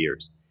 2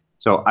 years.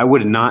 So I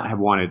would not have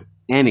wanted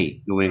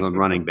any New England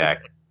running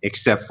back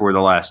except for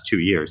the last 2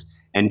 years.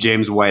 And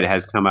James White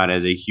has come out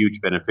as a huge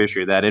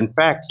beneficiary of that. In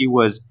fact,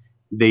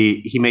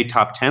 he made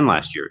top 10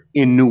 last year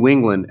in New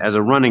England as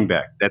a running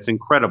back. That's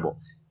incredible.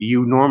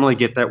 You normally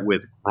get that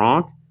with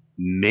Gronk,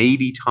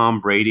 maybe Tom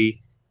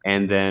Brady,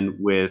 and then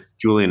with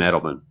Julian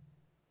Edelman.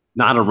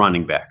 Not a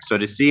running back. So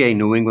to see a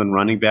New England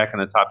running back in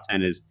the top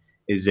 10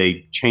 is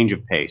a change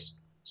of pace.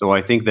 So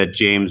I think that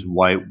James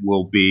White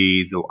will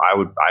be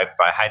if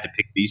I had to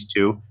pick these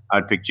two, I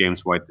would pick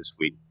James White this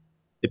week.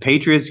 The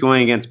Patriots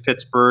going against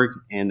Pittsburgh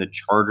and the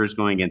Chargers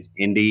going against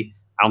Indy.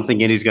 I don't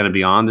think Indy's going to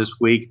be on this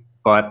week,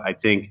 but I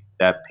think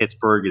that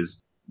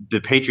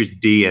the Patriots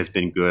D has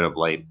been good of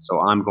late. So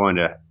I'm going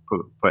to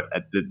put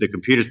the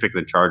computer's picking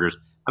the Chargers.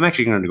 I'm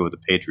actually going to go with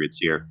the Patriots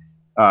here.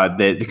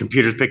 The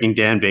computer's picking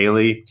Dan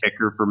Bailey,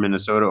 kicker for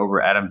Minnesota,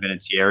 over Adam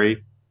Vinatieri.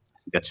 I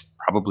think that's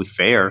probably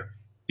fair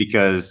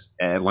because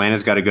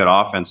Atlanta's got a good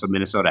offense, so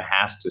Minnesota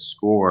has to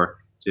score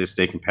to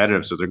stay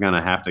competitive. So they're going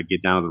to have to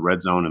get down to the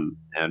red zone,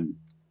 and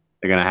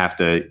they're going to have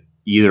to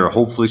either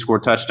hopefully score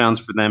touchdowns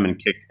for them and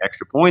kick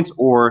extra points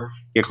or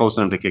get close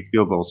enough to kick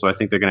field goals. So I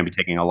think they're going to be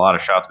taking a lot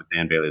of shots with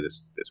Dan Bailey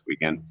this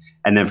weekend.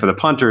 And then for the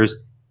punters,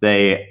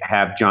 they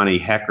have Johnny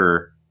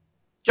Hecker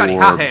Johnny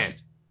Hot Hand.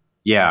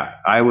 Yeah,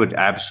 I would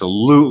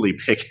absolutely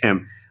pick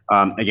him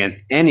against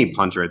any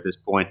punter at this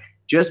point,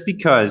 just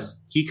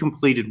because he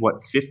completed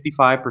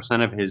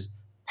 55% of his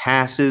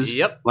passes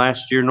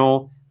last year.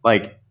 Noel,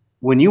 like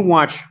when you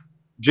watch,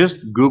 just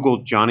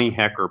Google Johnny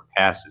Hekker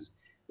passes.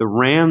 The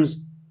Rams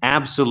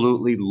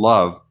absolutely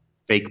love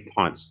fake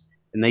punts,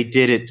 and they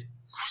did it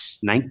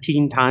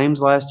 19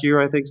 times last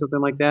year, I think, something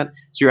like that.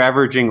 So you're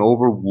averaging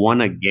over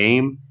one a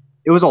game.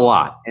 It was a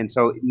lot, and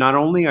so not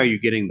only are you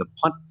getting the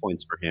punt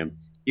points for him,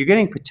 you're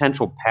getting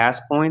potential pass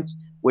points,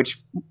 which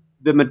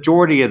the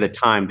majority of the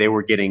time they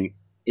were getting,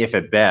 if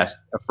at best,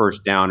 a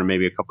first down or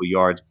maybe a couple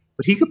yards.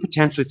 But he could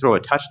potentially throw a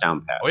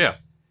touchdown pass. Oh, yeah.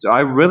 So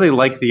I really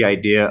like the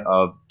idea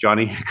of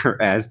Johnny Hekker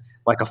as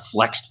like a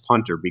flexed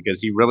punter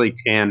because he really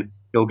can.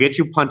 He'll get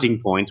you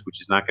punting points, which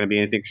is not going to be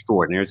anything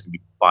extraordinary. It's going to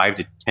be 5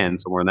 to 10,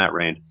 somewhere in that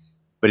range.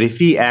 But if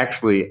he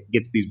actually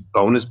gets these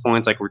bonus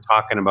points, like we're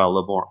talking about, a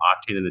little more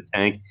octane in the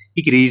tank,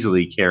 he could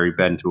easily carry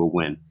Ben to a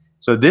win.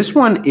 So this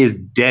one is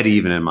dead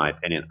even, in my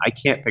opinion. I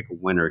can't pick a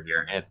winner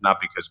here, and it's not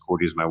because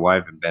Cordy is my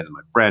wife and Ben is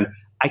my friend.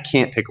 I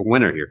can't pick a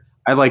winner here.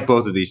 I like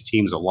both of these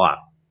teams a lot.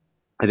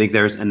 I think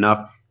there's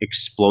enough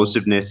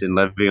explosiveness in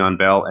Le'Veon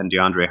Bell and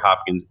DeAndre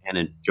Hopkins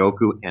and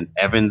Njoku and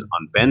Evans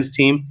on Ben's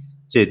team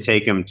to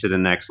take him to the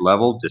next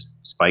level,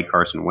 despite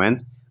Carson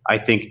Wentz. I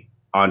think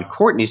on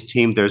Courtney's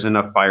team, there's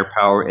enough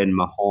firepower in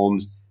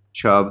Mahomes,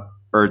 Chubb,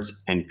 Ertz,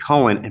 and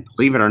Cohen, and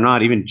believe it or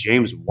not, even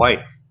James White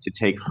to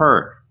take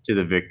her to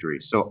the victory.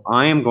 So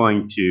I am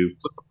going to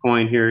flip a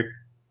coin here.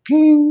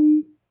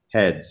 Ping!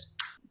 Heads.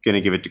 Going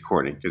to give it to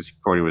Courtney because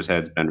Courtney was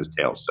heads, Ben was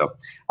tails. So,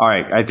 all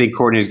right, I think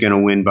Courtney's going to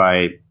win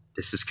by,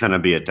 this is going to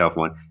be a tough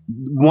one.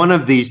 One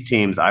of these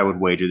teams I would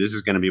wager, this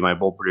is going to be my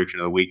bold prediction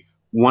of the week,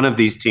 one of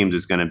these teams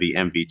is going to be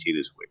MVT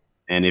this week.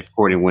 And if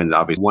Courtney wins,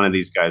 obviously, one of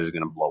these guys is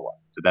going to blow up.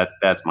 So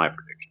that's my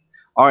prediction.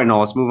 All right, now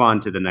let's move on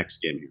to the next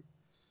game here.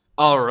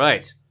 All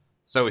right.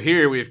 So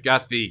here we've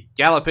got the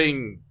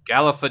Galloping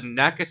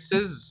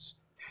Galifianakuses,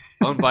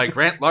 owned by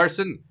Grant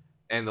Larson,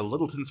 and the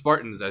Littleton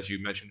Spartans, as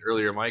you mentioned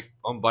earlier, Mike,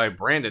 owned by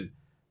Brandon.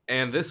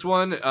 And this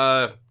one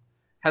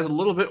has a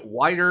little bit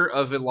wider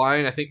of a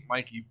line. I think,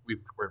 Mike,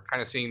 we're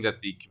kind of seeing that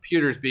the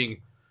computer is being a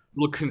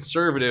little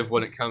conservative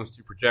when it comes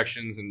to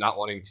projections and not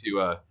wanting to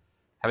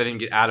have anything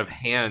get out of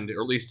hand,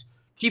 or at least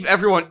keep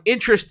everyone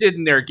interested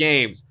in their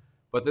games.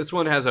 But this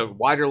one has a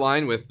wider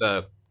line with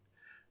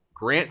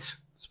Grant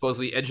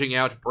supposedly edging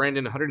out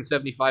Brandon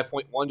 175.1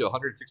 to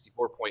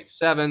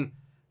 164.7.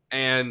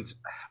 And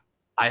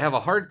I have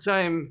a hard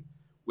time,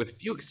 with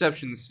few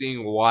exceptions,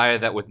 seeing why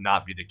that would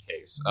not be the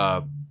case.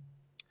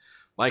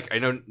 Mike, I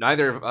know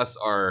neither of us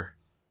are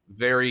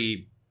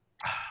very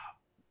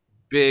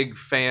big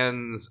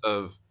fans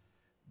of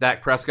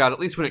Dak Prescott, at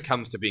least when it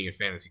comes to being a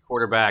fantasy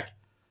quarterback.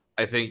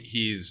 I think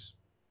this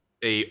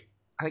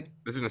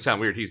is going to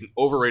sound weird, he's an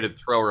overrated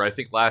thrower. I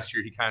think last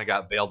year he kind of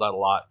got bailed out a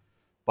lot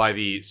by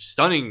the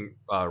stunning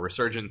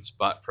resurgence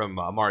from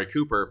Amari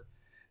Cooper,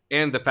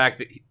 and the fact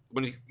that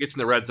when he gets in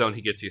the red zone,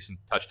 he gets you some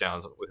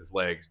touchdowns with his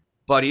legs.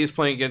 But he is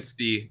playing against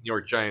the New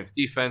York Giants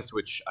defense,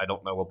 which I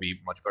don't know will be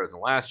much better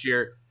than last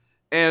year.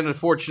 And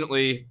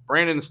unfortunately,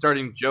 Brandon's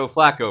starting Joe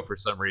Flacco for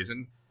some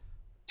reason.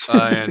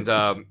 And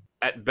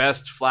at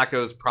best,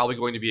 Flacco's probably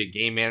going to be a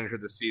game manager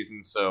this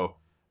season. So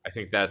I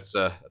think that's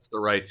the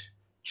right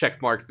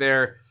check mark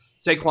there.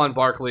 Saquon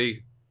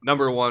Barkley,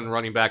 number one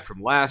running back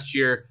from last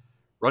year,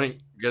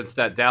 running against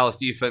that Dallas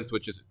defense,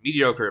 which is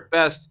mediocre at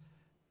best.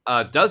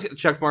 Does get the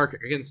check mark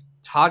against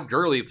Todd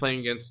Gurley playing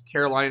against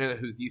Carolina,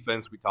 whose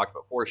defense we talked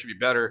about before should be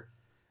better.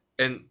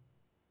 And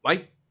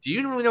Mike, do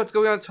you really know what's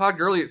going on with Todd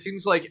Gurley? It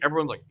seems like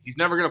everyone's like, he's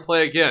never going to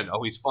play again.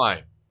 Oh, he's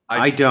fine.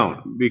 I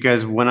don't,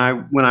 because when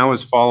I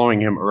was following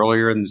him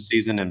earlier in the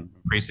season and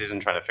preseason,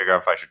 trying to figure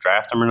out if I should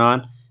draft him or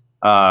not,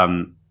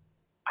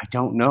 I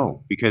don't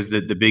know, because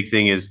the big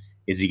thing is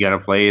he going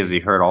to play? Is he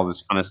hurt? All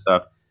this kind of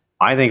stuff.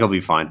 I think he'll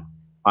be fine.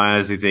 I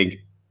honestly think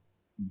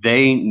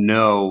they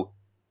know,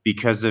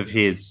 because of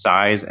his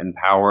size and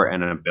power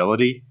and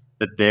ability,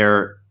 that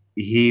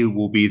he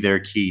will be their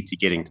key to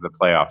getting to the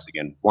playoffs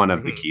again. One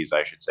of the keys,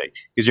 I should say,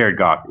 because Jared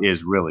Goff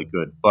is really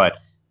good. But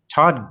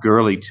Todd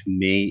Gurley, to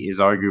me, is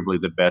arguably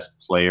the best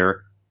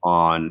player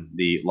on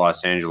the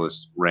Los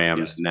Angeles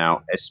Rams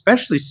now,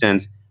 especially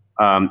since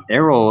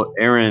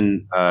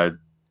Aaron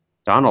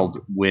Donald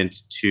went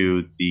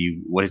to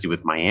what is he,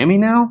 with Miami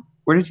now?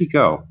 Where did he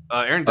go?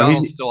 Aaron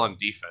Donald's still on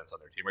defense on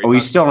their team.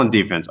 He's still on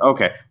defense.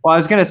 Okay. Well, I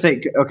was going to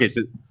say, okay,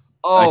 so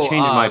I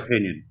changed my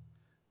opinion.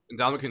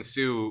 Ndamukong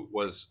Suh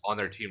was on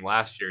their team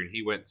last year, and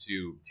he went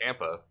to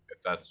Tampa.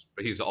 But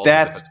he's also a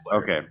defensive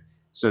player. Okay.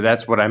 So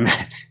that's what I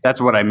meant.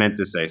 That's what I meant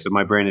to say. So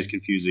my brain is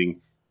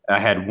confusing. I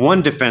had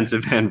one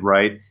defensive end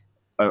right,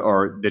 I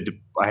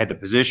had the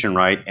position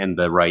right and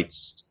the right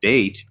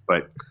state,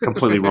 but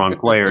completely wrong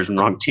players and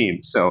wrong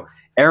team. So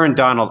Aaron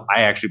Donald,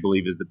 I actually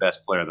believe, is the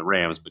best player on the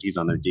Rams, but he's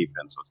on their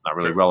defense, so it's not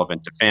really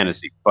relevant to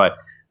fantasy. But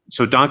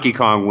so Donkey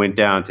Kong went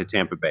down to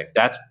Tampa Bay.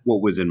 That's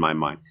what was in my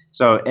mind.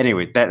 So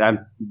anyway, I'm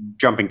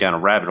jumping down a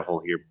rabbit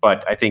hole here,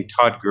 but I think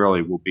Todd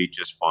Gurley will be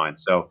just fine.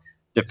 So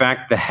the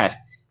fact that,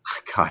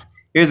 God,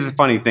 Here's the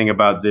funny thing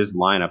about this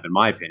lineup, in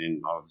my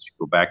opinion. I'll just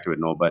go back to it,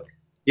 Noel, but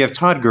you have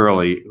Todd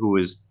Gurley, who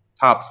is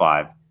top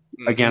 5,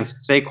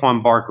 against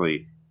Saquon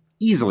Barkley,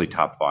 easily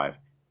top 5.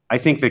 I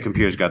think the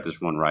computer's got this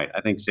one right.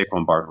 I think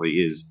Saquon Barkley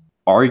is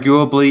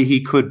arguably,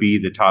 he could be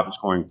the top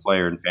scoring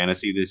player in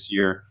fantasy this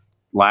year.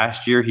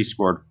 Last year, he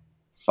scored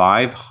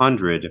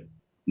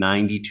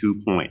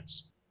 592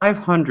 points.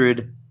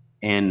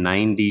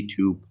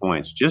 592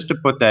 points. Just to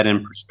put that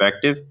in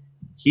perspective,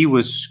 he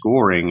was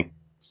scoring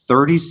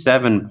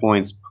 37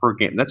 points per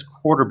game. That's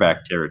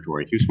quarterback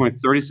territory. He was scoring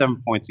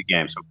 37 points a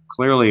game, so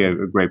clearly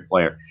a great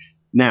player.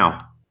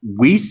 Now,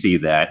 we see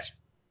that,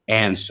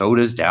 and so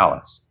does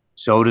Dallas.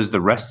 So does the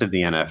rest of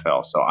the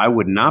NFL. So I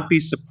would not be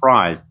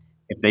surprised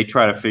if they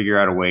try to figure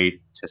out a way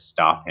to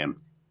stop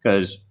him.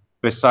 Because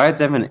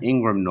besides Evan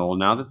Ingram, Noel,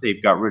 now that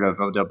they've got rid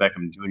of Odell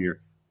Beckham Jr.,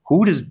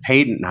 who does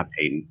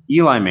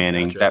Eli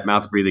Manning, gotcha, that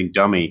mouth-breathing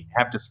dummy,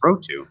 have to throw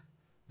to?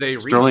 They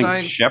Sterling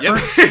re-signed Shepard?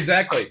 Yep,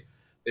 exactly.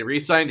 They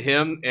re-signed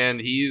him, and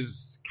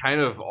he's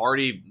kind of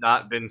already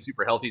not been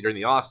super healthy during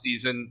the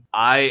offseason.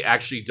 I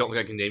actually don't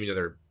think I can name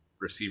another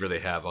receiver they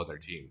have on their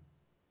team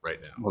right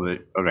now. Well,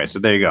 okay, so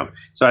there you go.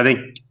 So I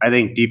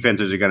think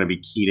defenses are going to be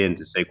keyed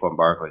into Saquon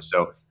Barkley.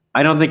 So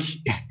I don't think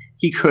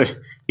he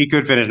could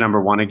finish number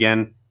 1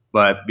 again.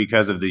 But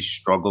because of these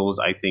struggles,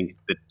 I think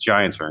the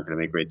Giants aren't going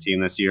to make a great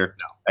team this year.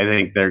 No. I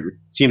think their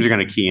teams are going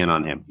to key in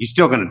on him. He's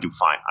still going to do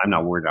fine. I'm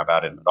not worried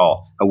about him at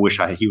all. I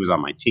wish he was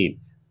on my team.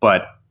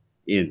 But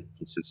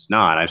since it's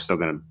not, I'm still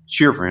going to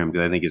cheer for him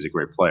because I think he's a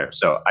great player.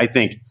 So I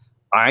think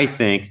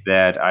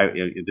that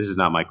this is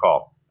not my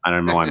call. I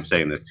don't know why I'm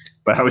saying this,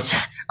 but I would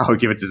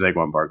give it to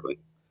Saquon Barkley.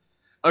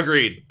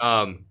 Agreed.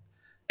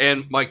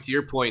 And Mike, to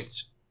your point,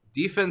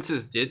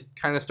 defenses did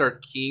kind of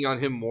start keying on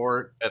him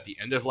more at the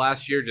end of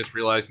last year, just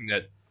realizing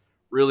that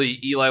really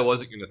Eli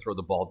wasn't going to throw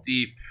the ball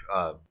deep.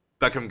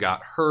 Beckham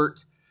got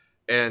hurt,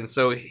 and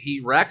so he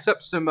racks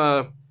up some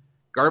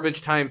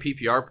garbage time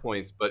PPR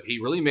points, but he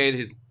really made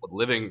his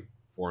living,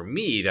 for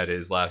me, that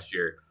is, last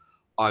year,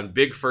 on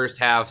big first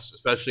halves,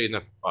 especially in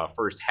the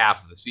first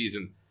half of the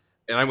season.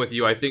 And I'm with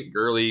you. I think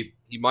Gurley,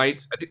 I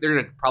think they're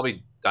going to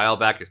probably dial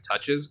back his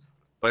touches,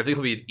 but I think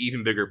he'll be an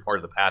even bigger part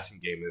of the passing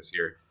game this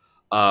year.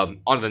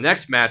 On to the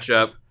next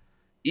matchup,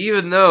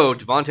 even though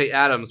Devontae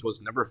Adams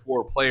was number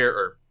 4 player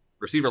or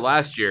receiver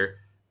last year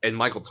and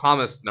Michael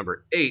Thomas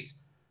number 8,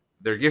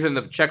 they're giving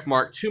the check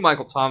mark to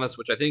Michael Thomas,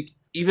 which I think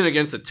even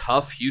against a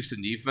tough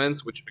Houston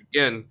defense, which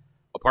again,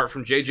 apart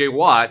from J.J.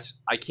 Watt,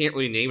 I can't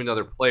really name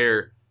another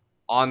player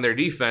on their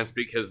defense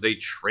because they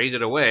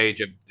traded away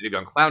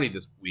Jadeveon Clowney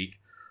this week.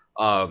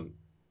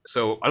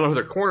 So I don't know who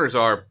their corners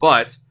are,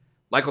 but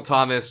Michael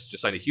Thomas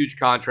just signed a huge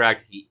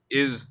contract. He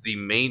is the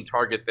main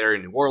target there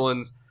in New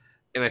Orleans.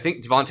 And I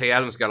think Devontae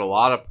Adams got a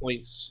lot of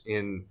points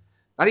in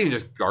not even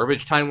just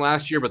garbage time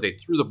last year, but they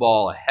threw the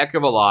ball a heck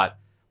of a lot.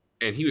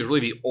 And he was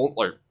really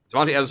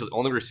Devontae Adams was the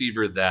only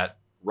receiver that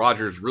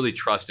Rodgers really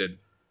trusted.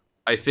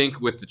 I think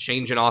with the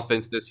change in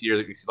offense this year,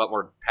 we see a lot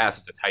more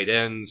passes to tight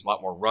ends, a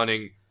lot more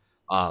running.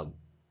 I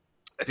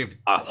think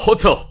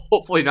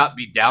hopefully not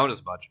be down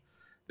as much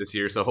this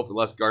year, so hopefully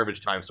less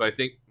garbage time. So I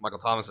think Michael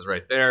Thomas is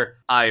right there.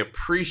 I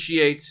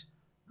appreciate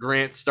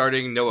Grant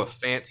starting Noah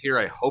Fant here.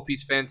 I hope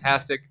he's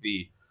fantastic,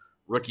 the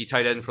rookie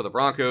tight end for the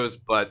Broncos,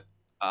 but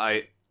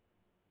I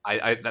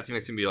think it's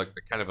going to be like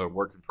kind of a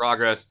work in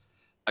progress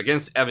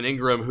against Evan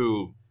Ingram,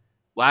 who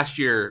last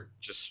year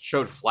just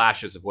showed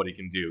flashes of what he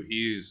can do.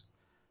 He's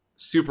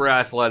super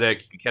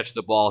athletic, he can catch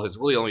the ball. His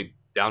really only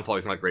downfall,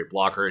 he's not a great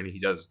blocker, and he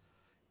does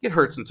get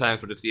hurt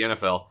sometimes, but it's the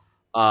NFL.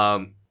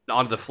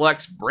 On the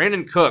flex,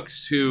 Brandon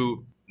Cooks,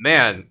 who,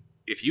 man,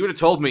 if you would have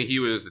told me he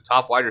was the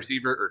top wide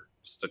receiver,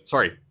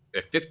 the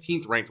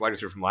 15th ranked wide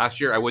receiver from last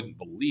year, I wouldn't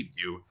believe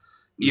you.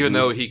 Even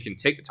though he can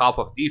take the top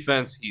off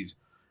defense, he's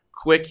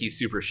quick, he's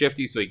super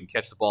shifty, so he can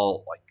catch the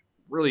ball like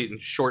really in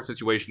short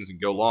situations and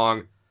go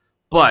long.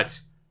 But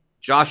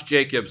Josh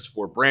Jacobs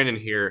for Brandon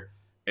here,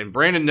 and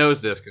Brandon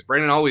knows this because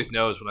Brandon always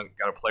knows when I've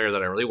got a player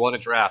that I really want to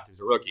draft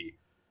who's a rookie.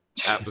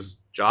 That was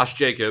Josh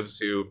Jacobs,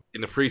 who in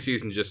the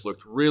preseason just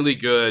looked really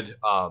good.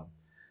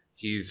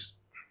 He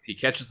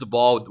catches the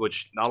ball,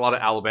 which not a lot of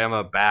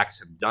Alabama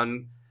backs have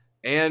done,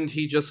 and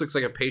he just looks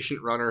like a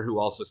patient runner who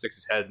also sticks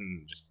his head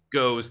and just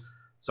goes.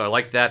 So I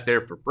like that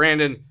there for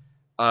Brandon.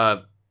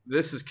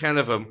 This is kind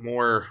of a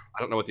more, I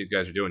don't know what these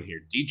guys are doing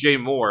here.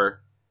 DJ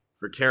Moore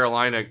for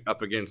Carolina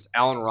up against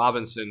Allen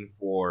Robinson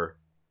for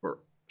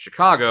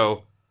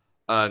Chicago.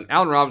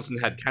 Allen Robinson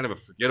had kind of a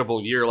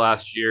forgettable year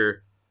last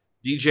year.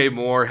 DJ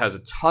Moore has a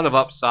ton of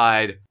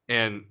upside,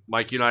 and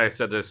Mike, you and I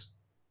said this,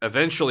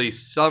 eventually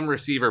some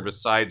receiver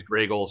besides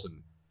Greg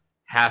Olsen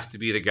has to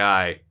be the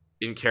guy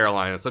in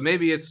Carolina. So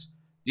maybe it's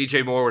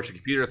DJ Moore, which the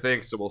computer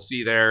thinks, so we'll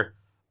see there.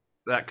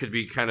 That could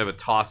be kind of a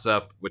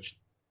toss-up,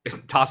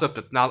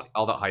 that's not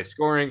all that high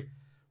scoring.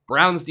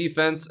 Browns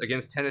defense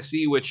against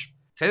Tennessee, which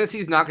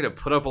Tennessee's not going to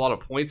put up a lot of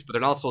points, but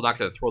they're also not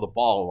going to throw the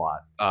ball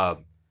a lot.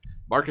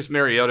 Marcus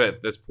Mariota,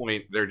 at this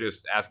point, they're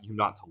just asking him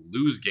not to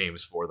lose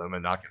games for them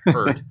and not get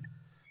hurt.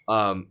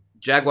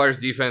 Jaguars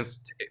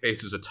defense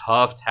faces a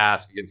tough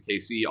task against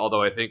KC,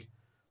 although I think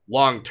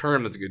long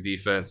term, that's a good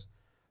defense.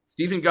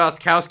 Stephen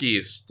Gostkowski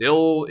is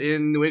still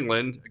in New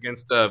England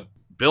against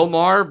Bill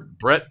Maher,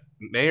 Brett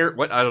Mayer.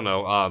 What I don't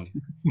know.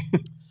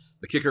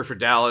 The kicker for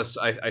Dallas.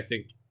 I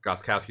think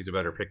Gostkowski's a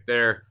better pick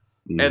there.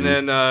 Mm-hmm. And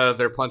then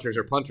their punters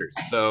are punters.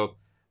 So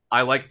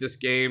I like this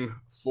game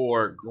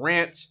for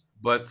Grant,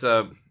 but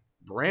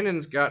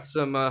Brandon's got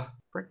some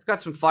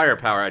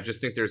firepower. I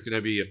just think there's going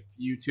to be a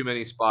few too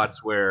many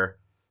spots where,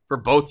 for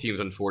both teams,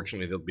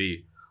 unfortunately, they'll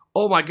be,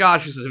 oh my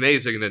gosh, this is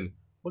amazing, and then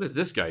what is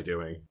this guy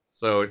doing?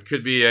 So it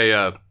could be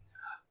a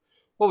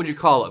what would you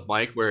call it,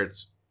 Mike, where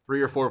it's 3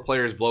 or 4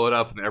 players blow it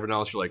up, and everyone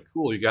else you're like,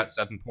 cool, you got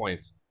 7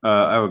 points.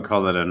 I would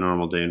call that a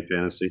normal day in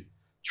fantasy.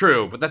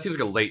 True, but that seems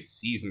like a late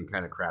season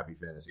kind of crappy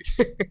fantasy.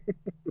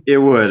 It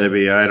would. I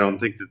mean, I don't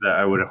think that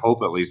I would hope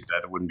at least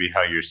that it wouldn't be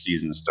how your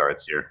season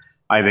starts here.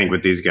 I think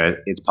with these guys,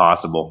 it's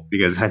possible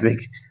because I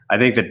think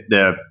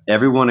that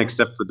everyone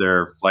except for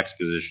their flex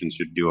position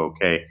should do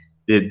okay.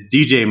 The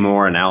DJ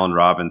Moore and Allen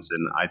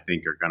Robinson, I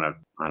think, are gonna.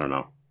 I don't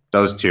know.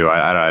 Those two,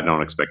 I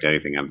don't expect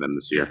anything of them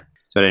this year.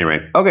 So at any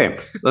rate, okay,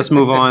 let's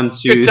move on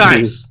to good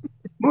times.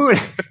 Yeah,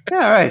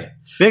 all right.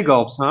 Big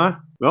gulps, huh?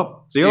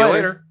 Well, see you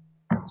later.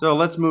 So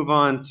let's move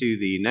on to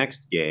the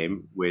next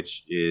game,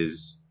 which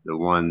is the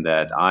one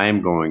that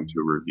I'm going to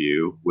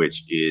review,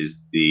 which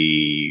is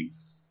the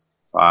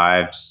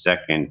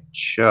 5-second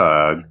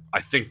chug.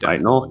 I think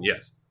that's the one,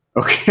 yes.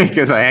 Okay,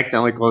 because I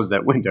accidentally closed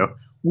that window.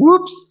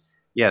 Whoops.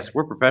 Yes,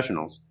 we're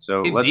professionals.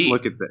 So Indeed.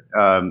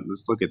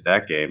 let's look at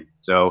that game.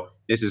 So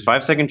this is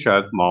 5-second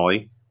chug,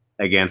 Molly,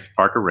 against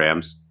Parker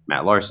Rams,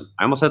 Matt Larson.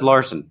 I almost said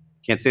Larson.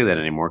 Can't say that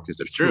anymore because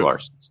there's 2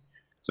 Larsons.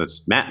 So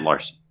it's Matt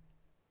Larson.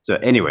 So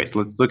anyways,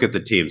 let's look at the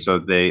team. So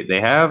they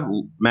have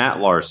Matt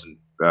Larson.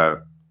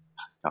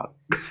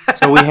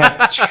 So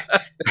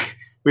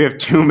we have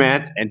 2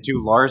 Matts and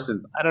 2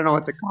 Larsons. I don't know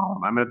what to call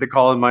him. I'm going to have to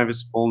call him by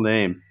his full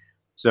name.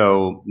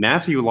 So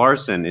Matthew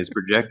Larson is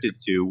projected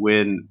to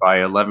win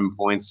by 11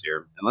 points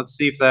here. And let's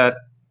see if that,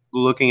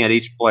 looking at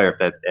each player, if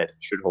that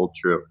should hold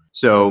true.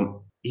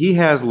 So he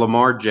has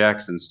Lamar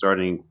Jackson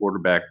starting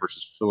quarterback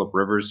versus Phillip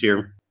Rivers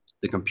here.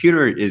 The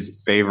computer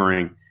is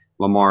favoring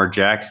Lamar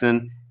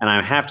Jackson, and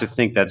I have to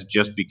think that's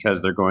just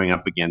because they're going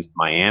up against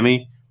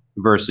Miami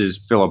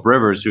versus Phillip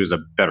Rivers, who is a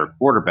better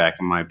quarterback,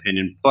 in my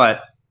opinion,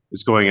 but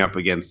is going up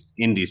against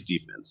Indy's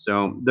defense.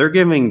 So they're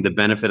giving the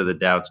benefit of the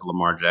doubt to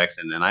Lamar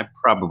Jackson, and I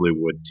probably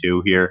would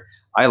too here.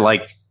 I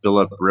like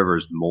Phillip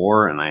Rivers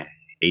more, and I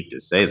hate to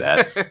say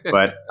that,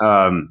 but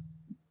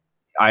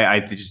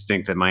I just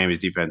think that Miami's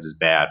defense is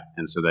bad,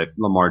 and so that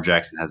Lamar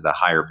Jackson has the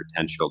higher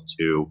potential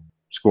to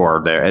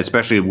score there,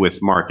 especially with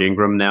Mark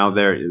Ingram now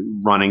there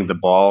running the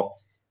ball.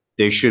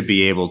 They should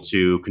be able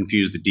to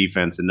confuse the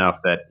defense enough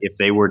that if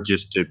they were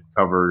just to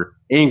cover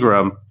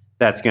Ingram,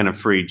 that's going to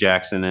free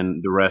Jackson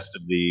and the rest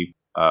of the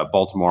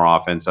Baltimore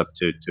offense up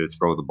to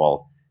throw the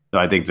ball. So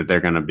I think that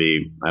they're going to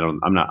be.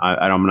 I'm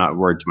not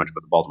worried too much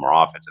about the Baltimore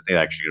offense. I think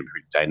they're actually going to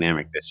be pretty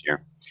dynamic this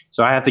year.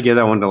 So I have to give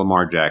that one to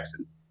Lamar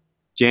Jackson.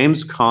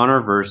 James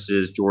Conner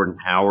versus Jordan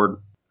Howard.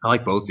 I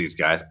like both these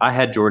guys. I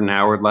had Jordan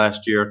Howard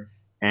last year,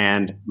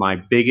 and my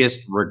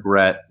biggest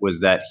regret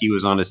was that he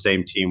was on the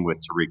same team with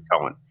Tariq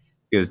Cohen,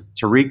 because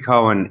Tariq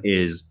Cohen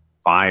is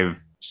 5'6".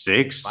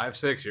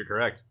 5'6", you're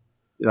correct.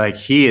 Like,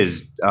 he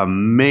is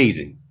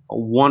amazing,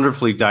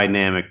 wonderfully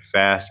dynamic,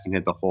 fast, can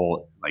hit the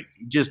hole. Like,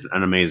 just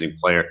an amazing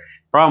player.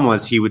 Problem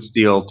was he would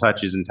steal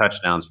touches and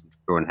touchdowns from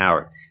Jordan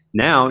Howard.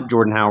 Now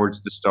Jordan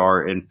Howard's the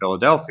star in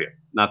Philadelphia.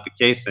 Not the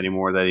case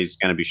anymore that he's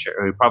going to be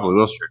he probably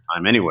will share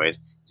time anyways.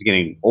 He's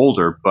getting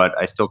older, but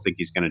I still think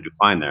he's going to do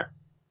fine there.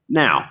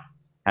 Now,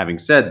 having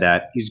said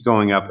that, he's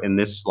going up in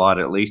this slot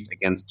at least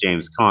against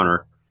James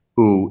Conner,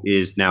 who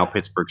is now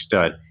Pittsburgh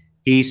stud.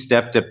 He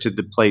stepped up to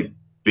the plate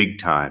big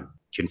time.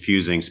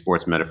 Confusing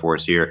sports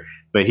metaphors here,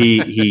 but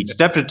he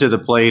stepped up to the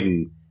plate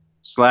and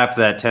slapped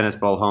that tennis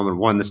ball home and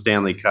won the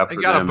Stanley Cup for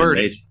them. Got a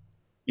birdie.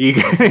 He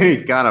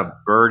got a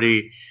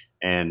birdie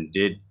and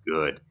did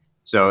good.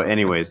 So,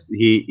 anyways,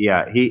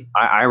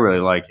 I really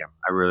like him.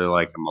 I really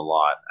like him a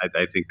lot.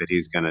 I think that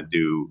he's going to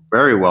do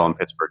very well in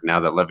Pittsburgh now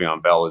that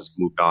Le'Veon Bell has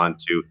moved on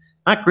to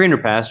not greener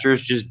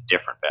pastures, just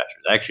different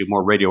pastures. Actually,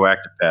 more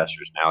radioactive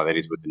pastures now that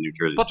he's with the New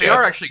Jersey But Jets. They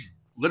are actually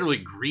literally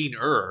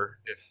greener,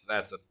 if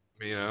that's a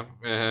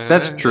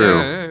that's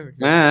true.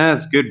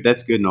 That's good.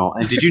 That's good and all.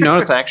 And did you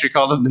notice I actually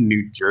called them the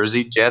New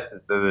Jersey Jets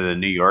instead of the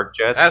New York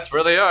Jets? That's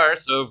where they are,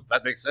 so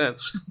that makes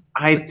sense.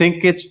 I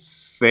think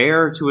it's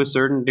fair to a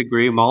certain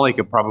degree. Molly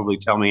could probably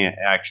tell me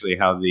actually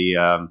how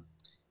the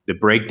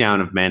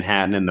breakdown of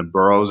Manhattan and the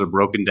boroughs are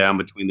broken down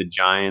between the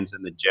Giants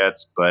and the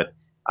Jets, but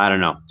I don't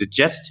know. The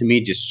Jets to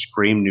me just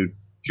scream New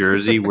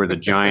Jersey, where the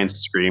Giants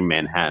scream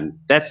Manhattan.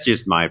 That's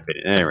just my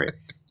opinion. Anyway,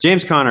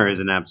 James Conner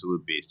is an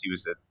absolute beast. He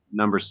was at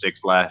number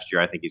 6 last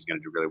year. I think he's going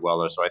to do really well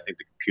there. So I think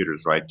the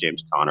computer's right,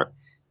 James Conner.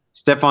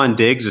 Stephon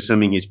Diggs,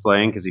 assuming he's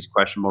playing because he's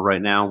questionable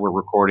right now. We're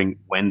recording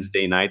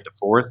Wednesday night, the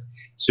 4th.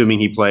 Assuming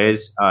he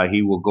plays,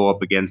 he will go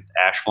up against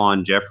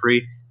Ashwan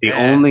Jeffrey, the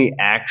only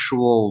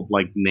actual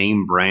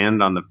name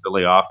brand on the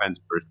Philly offense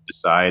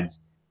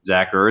besides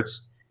Zach Ertz.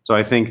 So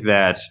I think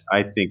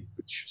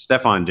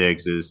Stephon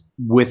Diggs is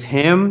with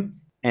him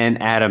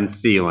and Adam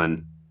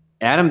Thielen.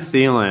 Adam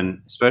Thielen,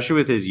 especially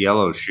with his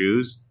yellow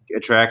shoes,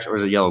 attracts, or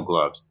is it yellow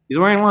gloves? He's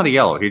wearing a lot of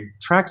yellow. He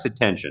attracts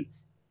attention.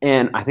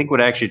 And I think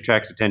what actually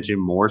attracts attention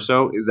more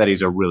so is that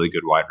he's a really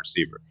good wide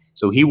receiver.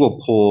 So he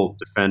will pull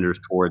defenders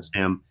towards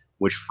him,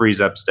 which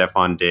frees up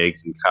Stephon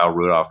Diggs and Kyle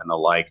Rudolph and the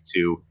like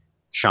to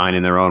shine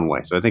in their own way.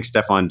 So I think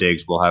Stephon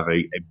Diggs will have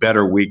a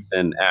better week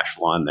than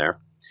Ashlon there.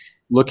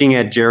 Looking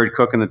at Jared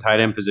Cook in the tight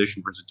end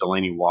position versus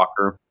Delanie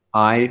Walker,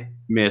 I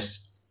miss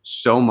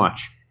so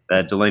much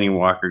that Delanie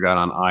Walker got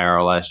on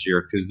IR last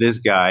year because this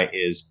guy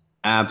is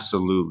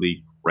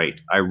absolutely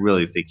great. I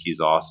really think he's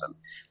awesome.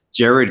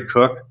 Jared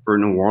Cook for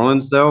New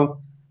Orleans,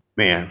 though,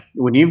 man,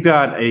 when you've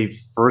got a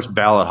first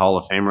ballot Hall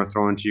of Famer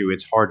thrown to you,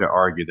 it's hard to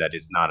argue that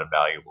it's not a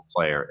valuable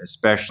player,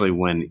 especially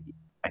when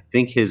I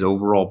think his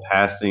overall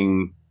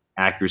passing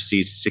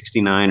accuracy is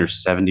 69 or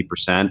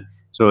 70%.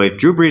 So if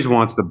Drew Brees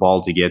wants the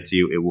ball to get to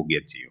you, it will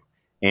get to you.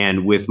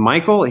 And with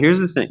Michael, here's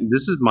the thing.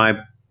 This is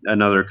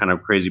another kind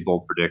of crazy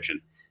bold prediction.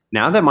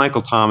 Now that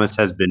Michael Thomas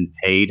has been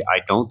paid,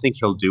 I don't think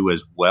he'll do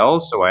as well.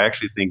 So I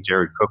actually think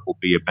Jared Cook will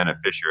be a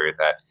beneficiary of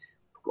that.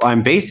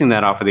 I'm basing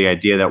that off of the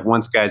idea that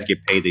once guys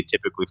get paid, they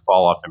typically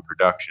fall off in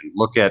production.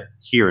 Look at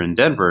here in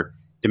Denver,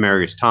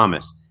 Demaryius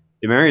Thomas.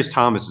 Demaryius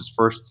Thomas's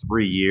first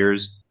 3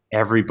 years,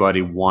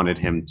 everybody wanted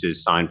him to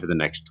sign for the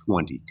next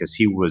 20 because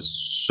he was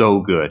so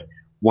good.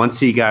 Once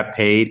he got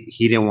paid,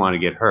 he didn't want to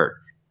get hurt.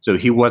 So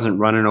he wasn't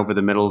running over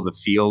the middle of the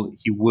field.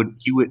 He would.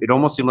 It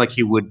almost seemed like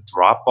he would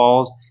drop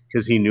balls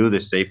because he knew the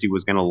safety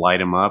was going to light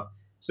him up.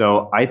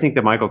 So I think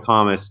that Michael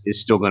Thomas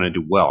is still going to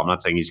do well. I'm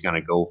not saying he's going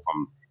to go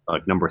from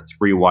like number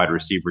 3 wide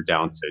receiver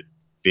down to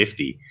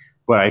 50,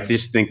 but I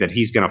just think that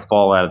he's going to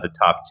fall out of the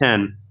top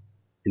 10.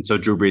 And so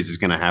Drew Brees is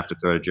going to have to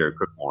throw to Jared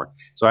Cook more.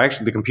 So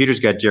actually the computer's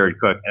got Jared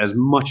Cook. As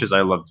much as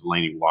I love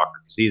Delanie Walker,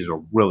 because he's a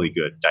really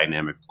good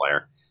dynamic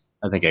player,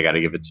 I think I got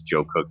to give it to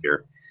Joe Cook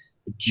here.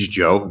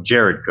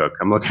 Jared Cook.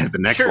 I'm looking at the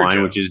next line,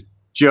 Joe. Which is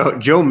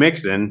Joe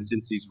Mixon,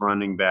 since he's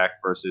running back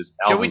versus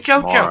Alvin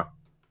Kamara.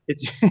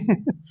 It's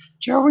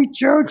Joey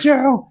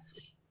Jojo.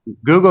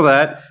 Google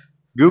that.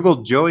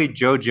 Google Joey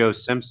Jojo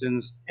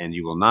Simpsons, and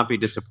you will not be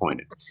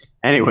disappointed.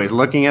 Anyways,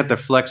 looking at the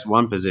flex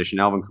 1 position,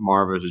 Alvin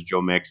Kamara versus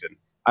Joe Mixon.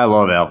 I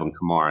love Alvin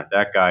Kamara.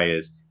 That guy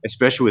is,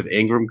 especially with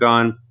Ingram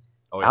gone,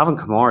 Alvin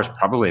Kamara is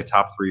probably a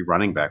top 3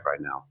 running back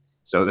right now.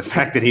 So the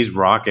fact that he's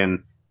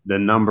rocking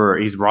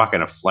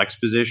a flex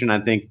position,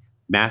 I think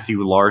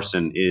Matthew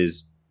Larson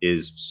is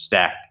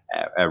stacked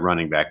at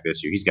running back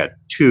this year. He's got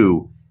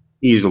 2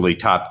 easily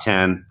top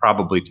 10,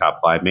 probably top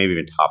 5, maybe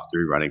even top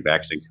 3 running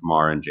backs in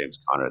Kamara and James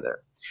Conner there.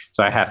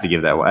 So I have to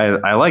give that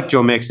one. I like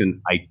Joe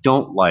Mixon. I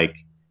don't like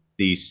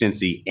the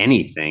Cincy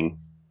anything.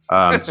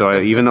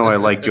 Even though I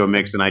like Joe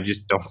Mixon, I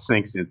just don't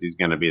think Cincy's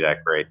going to be that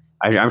great.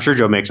 I'm sure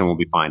Joe Mixon will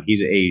be fine.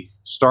 He's a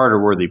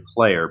starter-worthy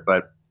player,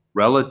 but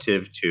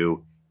relative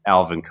to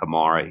Alvin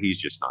Kamara, he's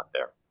just not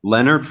there.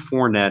 Leonard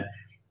Fournette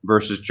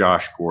versus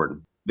Josh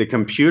Gordon. The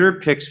computer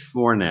picks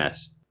Fournette,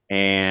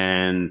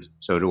 and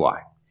so do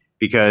I.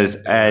 Because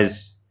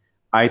as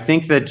I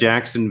think that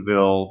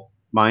Jacksonville,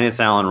 minus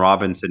Allen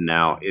Robinson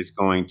now, is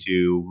going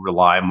to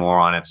rely more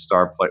on its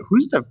star player.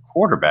 Who's the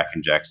quarterback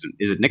in Jackson?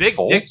 Is it Nick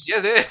Foles? Dick, yeah,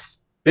 it is.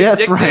 Yeah,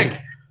 that's right.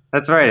 Nick.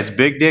 That's right. It's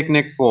Big Dick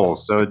Nick Foles.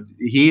 So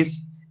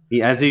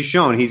as he's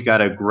shown, he's got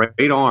a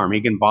great arm.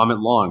 He can bomb it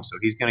long. So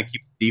he's going to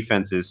keep the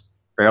defenses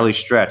fairly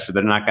stretched. So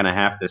they're not going to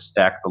have to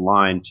stack the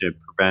line to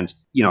prevent,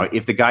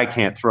 if the guy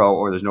can't throw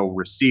or there's no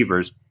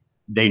receivers,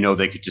 they know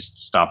they could just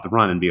stop the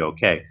run and be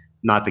okay.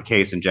 Not the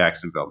case in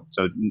Jacksonville.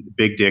 So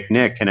Big Dick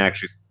Nick can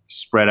actually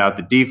spread out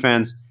the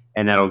defense,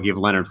 and that'll give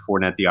Leonard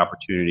Fournette the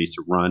opportunities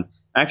to run.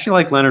 I actually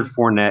like Leonard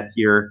Fournette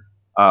here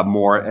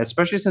more,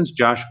 especially since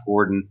Josh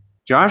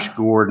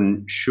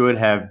Gordon should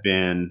have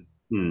been,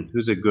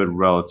 who's a good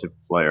relative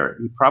player?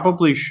 He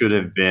probably should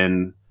have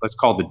been, let's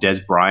call it the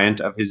Des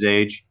Bryant of his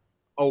age.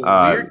 A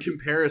weird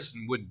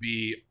comparison would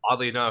be,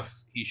 oddly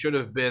enough, he should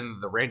have been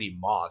the Randy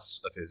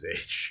Moss of his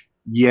age.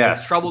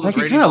 Yes. He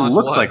kind of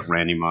looks like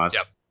Randy Moss.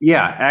 Yep.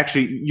 Yeah,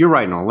 actually, you're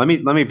right, Noel. Let me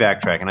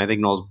backtrack, and I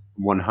think Noel's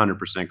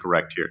 100%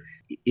 correct here.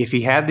 If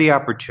he had the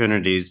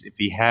opportunities, if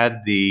he had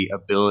the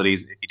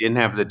abilities, if he didn't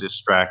have the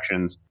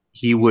distractions,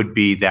 he would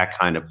be that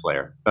kind of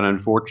player. But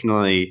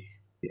unfortunately,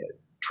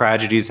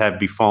 tragedies have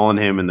befallen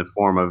him in the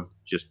form of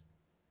just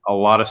a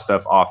lot of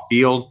stuff off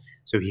field,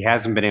 so he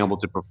hasn't been able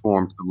to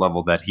perform to the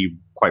level that he,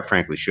 quite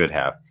frankly, should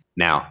have.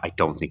 Now, I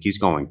don't think he's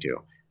going to.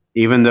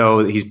 Even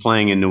though he's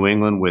playing in New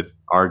England with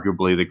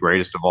arguably the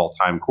greatest of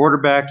all-time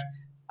quarterback,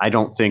 I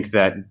don't think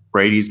that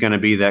Brady's going to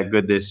be that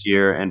good this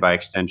year, and by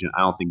extension, I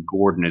don't think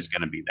Gordon is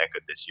going to be that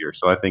good this year.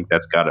 So I think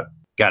that's got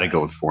to go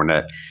with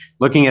Fournette.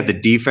 Looking at the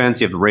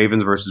defense, you have the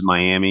Ravens versus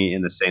Miami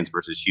and the Saints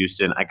versus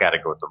Houston. I got to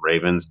go with the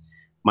Ravens.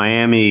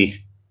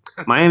 Miami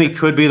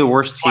could be the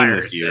worst team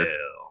this year.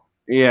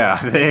 Yeah,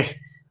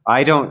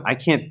 I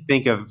can't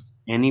think of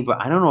anybody.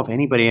 I don't know if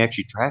anybody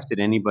actually drafted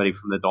anybody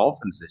from the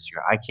Dolphins this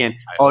year. I can't.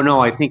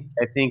 I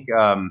think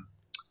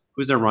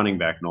who's their running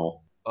back,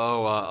 Noel?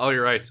 Oh,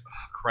 you're right.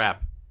 Oh,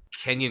 crap.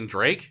 Kenyon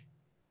Drake?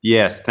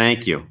 Yes,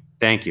 thank you.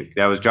 Thank you.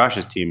 That was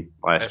Josh's team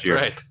last That's year.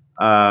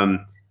 right.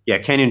 Yeah,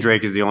 Kenyon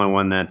Drake is the only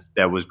one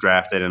that was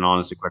drafted, and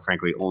honestly, quite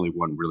frankly, only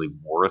one really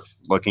worth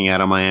looking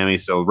at in Miami.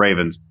 So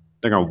Ravens,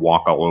 they're going to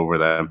walk all over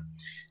them.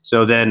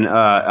 So then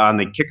on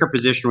the kicker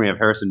position, we have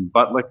Harrison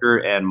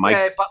Butlicker and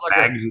Mike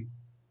Bagley.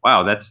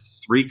 Wow,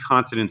 that's 3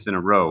 consonants in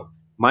a row.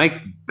 Mike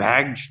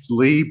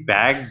Badgley,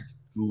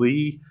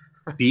 Badgley.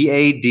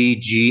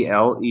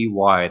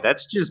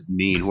 That's just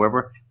mean.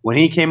 When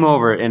he came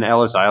over in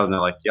Ellis Island,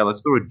 they're like, yeah,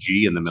 let's throw a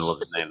G in the middle of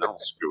his name. Don't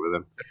screw with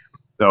him.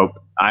 So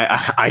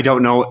I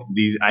don't know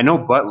these. I know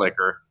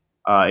Butlicker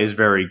is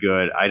very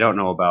good. I don't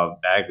know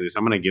about Bagley, so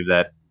I'm going to give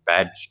that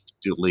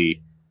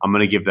Badgley. I'm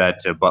going to give that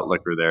to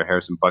Butlicker there.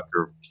 Harrison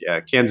Butker,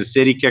 Kansas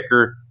City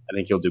kicker. I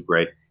think he'll do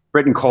great.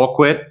 Britton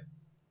Colquitt,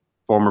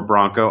 former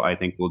Bronco, I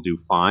think will do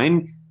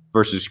fine.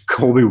 Versus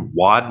Colby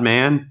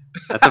Wadman.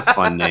 That's a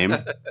fun name.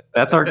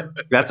 That's our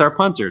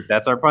punter.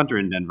 That's our punter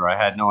in Denver.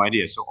 I had no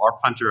idea. So our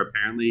punter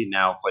apparently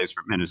now plays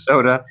for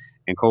Minnesota,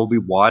 and Colby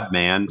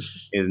Wadman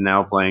is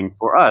now playing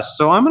for us.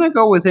 So I'm going to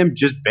go with him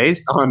just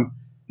based on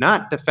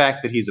not the fact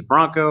that he's a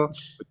Bronco,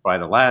 but by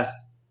the last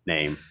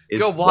name is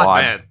Go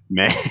Wadman.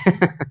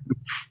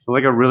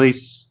 Like a really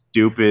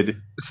stupid,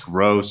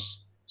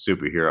 gross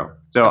superhero.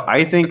 So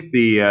I think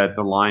the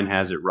line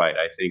has it right.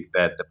 I think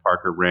that the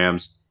Parker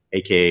Rams,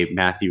 a.k.a.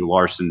 Matthew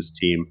Larson's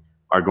team,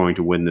 are going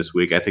to win this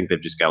week. I think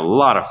they've just got a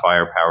lot of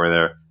firepower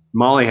there.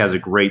 Molly has a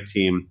great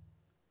team.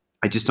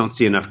 I just don't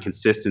see enough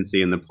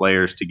consistency in the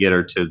players to get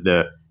her to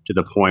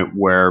the point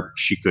where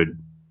she could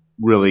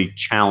really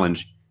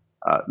challenge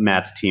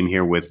Matt's team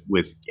here with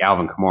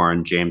Alvin Kamara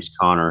and James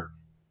Conner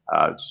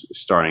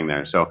starting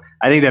there. So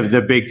I think that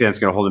the big thing that's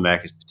going to hold him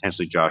back is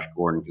potentially Josh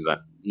Gordon, because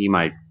he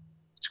might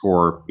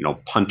score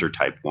punter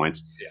type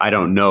points. Yeah. I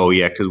don't know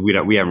yet because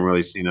we haven't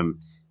really seen him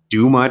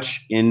do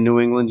much in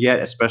New England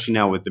yet, especially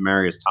now with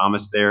Demaryius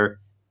Thomas there.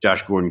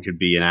 Josh Gordon could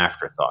be an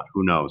afterthought.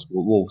 Who knows?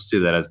 We'll see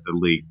that as the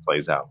league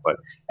plays out. But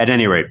at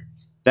any rate,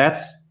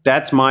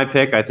 that's my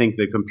pick. I think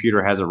the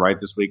computer has it right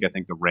this week. I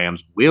think the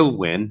Rams will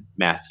win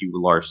Matthew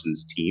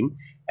Larson's team.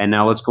 And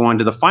now let's go on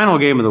to the final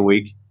game of the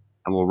week,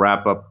 and we'll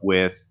wrap up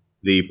with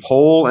the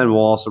poll, and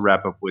we'll also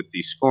wrap up with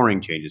the scoring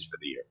changes for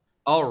the year.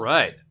 All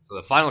right. So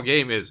the final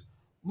game is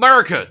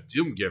America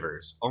Doom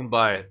Givers, owned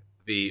by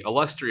the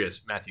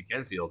illustrious Matthew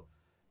Kenfield,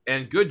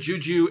 and Good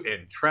Juju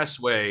and Tress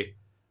Way,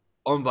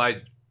 owned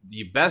by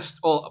the best,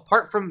 well,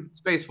 apart from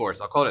Space Force,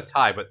 I'll call it a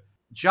tie, but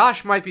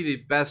Josh might be the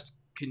best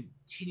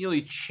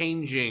continually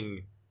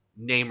changing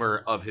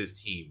namer of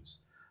his teams,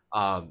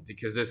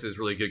 because this is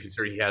really good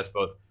considering he has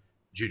both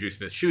Juju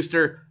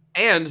Smith-Schuster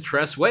and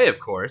Tress Way, of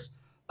course.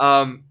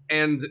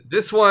 And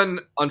this one,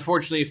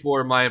 unfortunately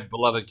for my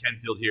beloved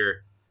Kenfield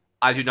here,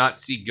 I do not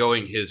see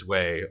going his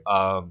way.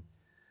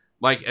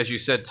 Mike, as you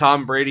said,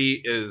 Tom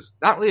Brady is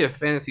not really a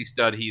fantasy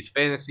stud. He's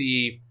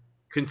fantasy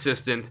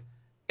consistent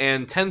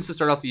and tends to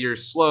start off the year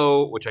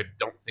slow, which I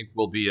don't think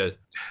will be a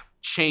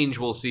change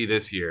we'll see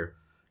this year.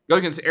 Going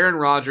against Aaron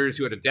Rodgers,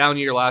 who had a down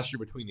year last year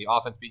between the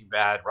offense being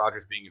bad,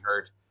 Rodgers being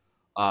hurt.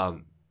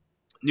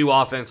 New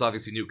offense,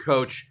 obviously new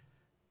coach.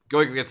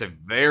 Going against a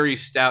very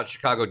stout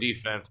Chicago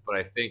defense, but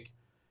I think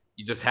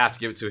you just have to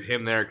give it to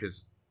him there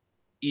because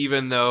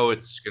even though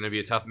it's going to be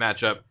a tough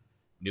matchup,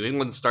 New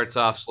England starts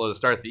off slow to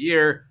start the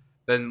year.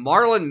 Then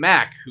Marlon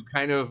Mack, who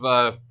kind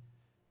of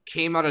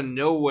came out of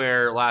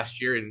nowhere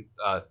last year and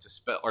not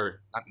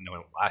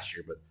last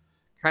year, but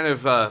kind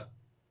of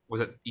was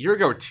it a year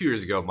ago or 2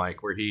 years ago,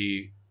 Mike, where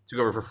he took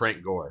over for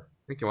Frank Gore.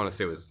 I think I want to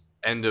say it was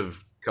end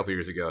of a couple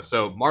years ago.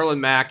 So Marlon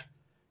Mack,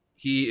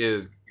 he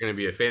is going to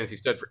be a fantasy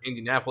stud for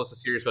Indianapolis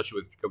this year,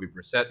 especially with Jacoby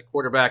Brissett at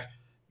quarterback.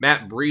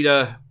 Matt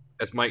Breida,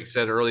 as Mike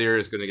said earlier,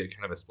 is going to get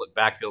kind of a split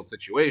backfield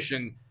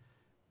situation.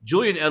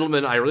 Julian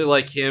Edelman, I really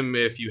like him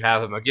if you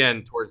have him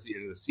again towards the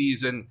end of the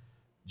season.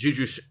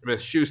 Juju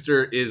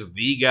Smith-Schuster is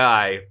the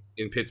guy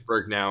in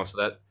Pittsburgh now, so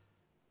that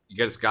you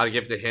guys got to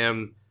give it to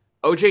him.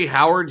 O.J.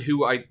 Howard,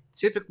 who I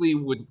typically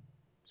would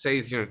say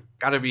is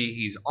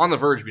he's on the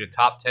verge of being a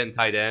top 10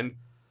 tight end.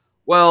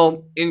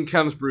 Well, in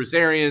comes Bruce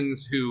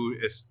Arians, who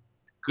is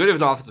good of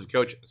an offensive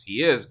coach as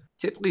he is,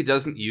 typically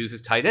doesn't use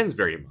his tight ends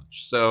very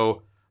much.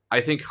 So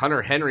I think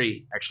Hunter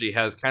Henry actually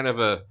has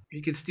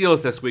he could steal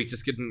it this week,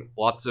 just getting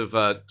lots of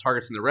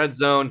targets in the red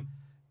zone.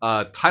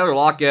 Tyler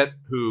Lockett,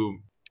 who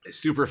is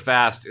super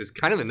fast, is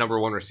kind of the number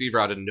one receiver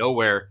out of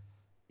nowhere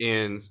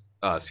in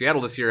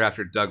Seattle this year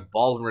after Doug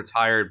Baldwin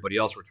retired, but he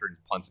also returns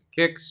punts and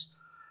kicks.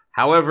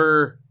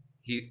 However,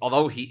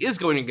 although he is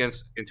going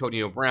against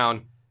Antonio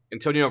Brown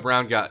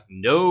got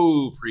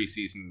no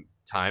preseason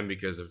time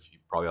because of, you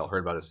probably all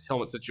heard about his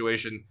helmet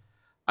situation.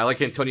 I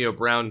like Antonio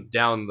Brown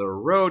down the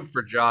road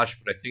for Josh,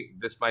 but I think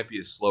this might be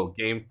a slow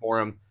game for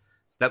him.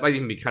 So that might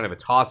even be kind of a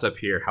toss-up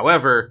here.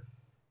 However,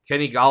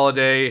 Kenny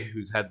Golladay,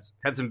 who's had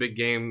some big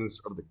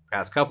games over the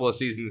past couple of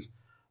seasons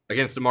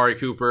against Amari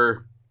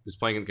Cooper, who's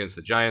playing against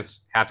the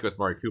Giants, have to go with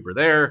Amari Cooper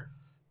there.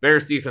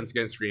 Bears defense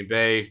against Green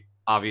Bay,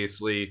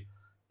 obviously,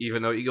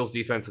 even though Eagles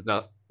defense is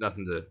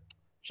nothing to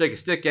shake a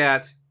stick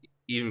at,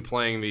 even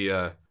playing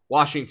the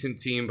Washington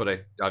team, but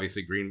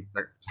obviously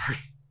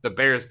the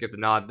Bears get the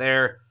nod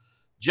there.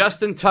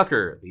 Justin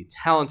Tucker, the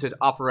talented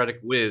operatic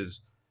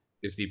whiz,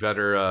 is the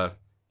better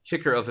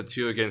kicker of the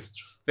two against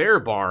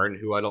Fairbarn,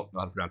 who I don't know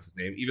how to pronounce his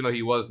name, even though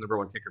he was number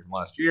one kicker from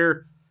last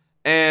year.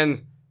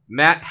 And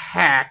Matt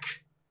Hack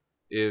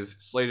is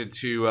slated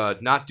to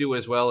not do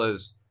as well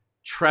as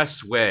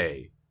Tress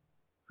Way,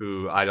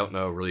 who I don't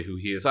know really who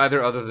he is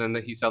either, other than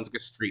that he sounds like a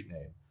street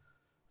name.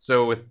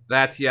 So with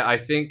that, yeah, I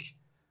think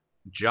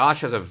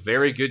Josh has a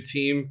very good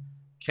team.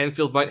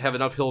 Kenfield might have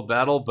an uphill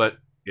battle, but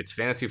it's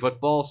fantasy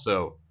football,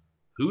 so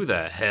who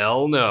the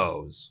hell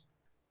knows?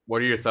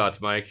 What are your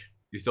thoughts, Mike?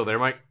 You still there,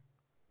 Mike?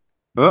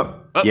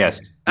 Yes.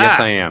 Yes,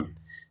 I am.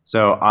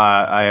 So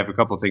I have a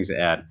couple of things to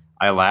add.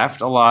 I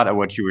laughed a lot at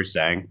what you were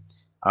saying.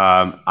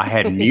 I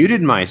had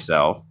muted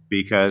myself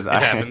because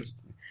I was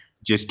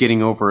just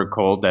getting over a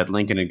cold that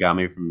Lincoln had got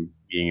me from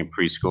being in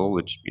preschool,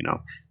 which,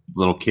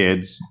 little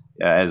kids,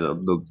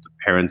 the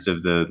parents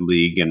of the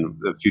league and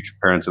the future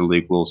parents of the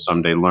league will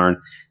someday learn,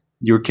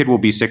 your kid will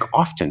be sick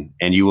often,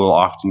 and you will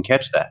often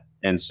catch that.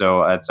 And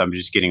so I'm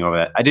just getting over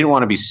that. I didn't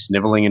want to be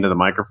sniveling into the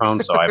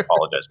microphone, so I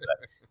apologize for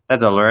that.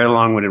 That's a very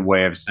long-winded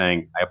way of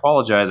saying I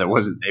apologize. I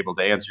wasn't able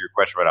to answer your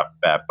question right off the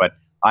bat, but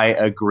I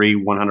agree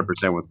 100%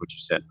 with what you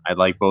said. I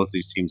like both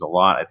these teams a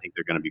lot. I think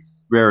they're going to be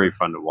very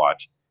fun to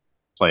watch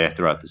play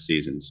throughout the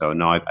season. So,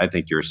 no, I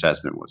think your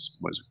assessment was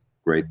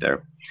great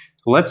there.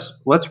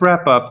 Let's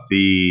wrap up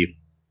the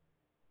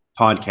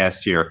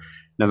podcast here.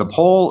 Now, the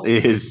poll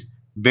is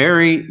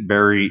very,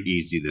 very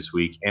easy this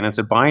week, and it's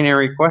a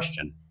binary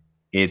question.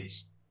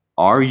 It's,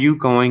 are you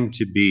going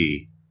to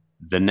be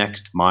the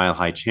next Mile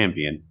High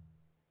champion?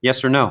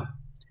 Yes or no?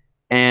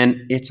 And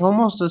it's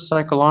almost a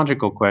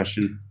psychological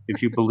question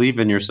if you believe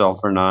in yourself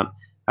or not.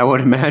 I would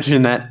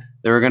imagine that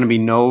there are going to be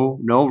no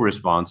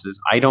responses.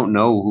 I don't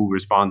know who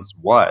responds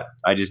what.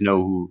 I just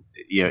know who,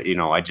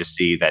 I just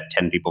see that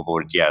 10 people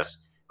voted yes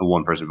and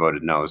one person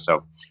voted no.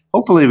 So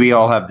hopefully we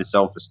all have the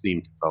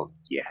self-esteem to vote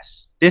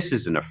yes. This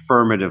is an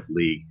affirmative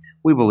league.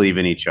 We believe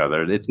in each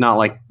other. It's not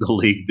like the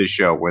league, the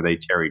show, where they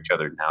tear each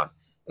other down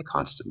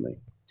constantly.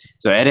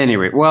 So at any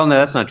rate, well, no,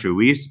 that's not true.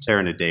 We used to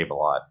tear into Dave a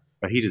lot,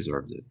 but he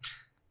deserves it.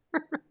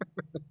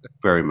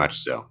 Very much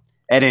so.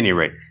 At any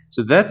rate,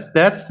 so that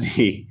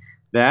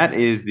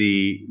is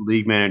the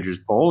league manager's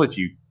poll, if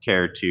you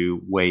care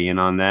to weigh in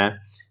on that.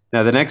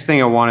 Now, the next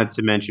thing I wanted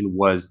to mention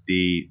was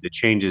the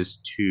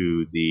changes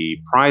to the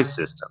prize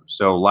system.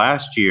 So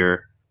last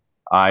year,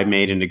 I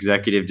made an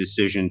executive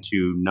decision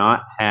to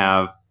not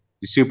have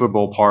the Super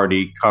Bowl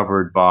party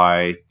covered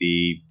by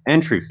the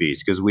entry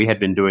fees, because we had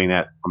been doing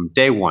that from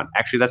day one.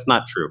 Actually, that's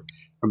not true.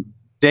 From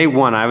day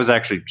one, I was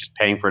actually just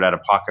paying for it out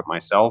of pocket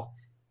myself.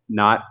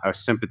 Not a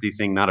sympathy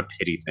thing, not a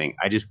pity thing.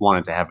 I just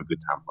wanted to have a good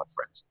time with my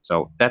friends.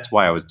 So that's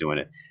why I was doing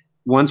it.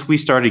 Once we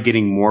started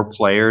getting more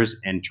players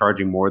and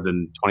charging more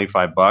than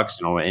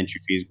 $25,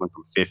 entry fees went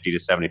from 50 to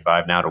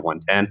 75, now to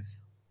 110.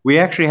 We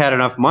actually had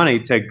enough money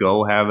to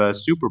go have a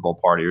Super Bowl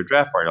party or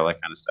draft party, all that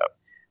kind of stuff.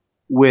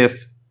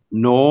 With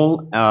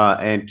Noel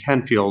and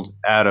Kenfield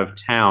out of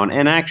town,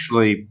 and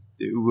actually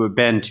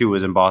Ben too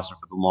was in Boston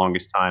for the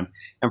longest time.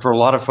 And for a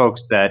lot of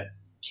folks that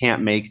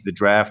can't make the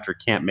draft or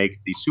can't make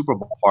the Super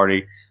Bowl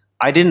party,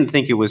 I didn't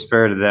think it was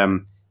fair to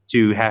them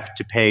to have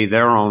to pay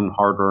their own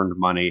hard-earned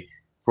money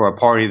for a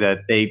party that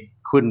they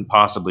couldn't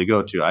possibly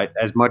go to.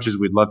 As much as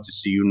we'd love to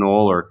see you,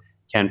 Noel or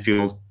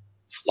Kenfield,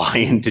 fly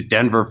into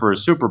Denver for a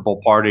Super Bowl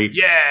party,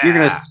 you're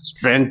going to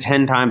spend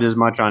 10 times as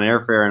much on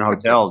airfare and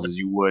hotels as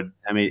you would.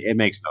 I mean, it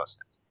makes no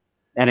sense.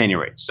 At any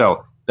rate,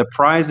 so the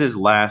prizes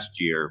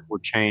last year were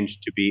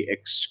changed to be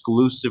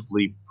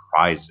exclusively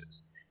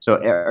prizes. So,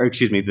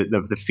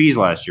 the fees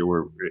last year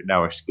were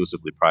now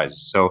exclusively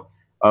prizes. So,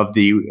 of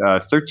the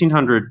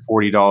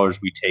 $1,340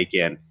 we take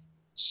in,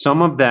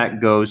 some of that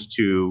goes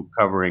to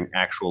covering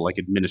actual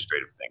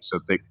administrative things.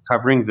 So,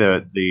 covering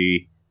the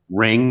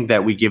ring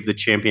that we give the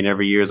champion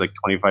every year is like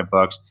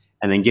 $25,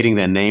 and then getting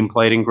the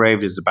nameplate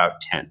engraved is about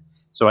 10.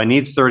 So, I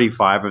need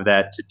 35 of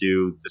that to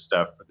do the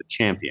stuff for the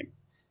champion.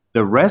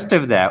 The rest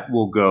of that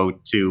will go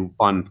to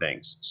fun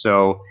things.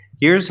 So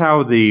here's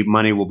how the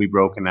money will be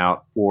broken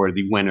out for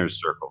the winner's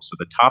circle. So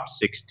the top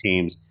 6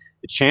 teams,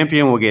 the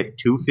champion will get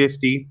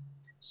 $250,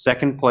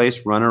 second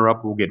place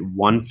runner-up will get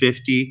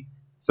 $150,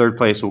 third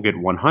place will get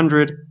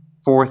 $100,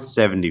 fourth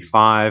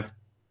 $75,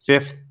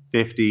 fifth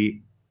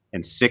 $50,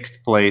 and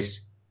sixth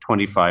place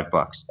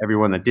 $25.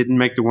 Everyone that didn't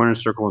make the winner's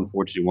circle,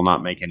 unfortunately, will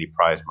not make any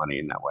prize money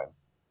in that way.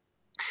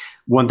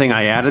 One thing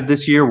I added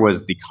this year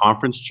was the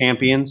conference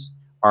champions.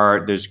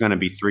 There's going to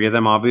be 3 of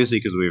them, obviously,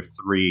 because we have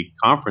 3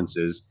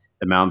 conferences,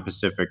 the Mountain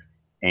Pacific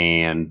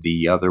and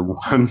the other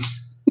one,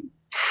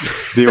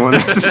 the one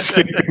that's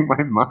escaping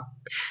my mind.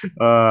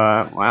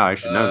 Wow, I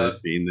should know this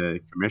being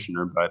the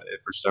commissioner, but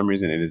for some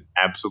reason it is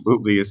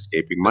absolutely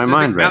escaping my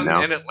mind right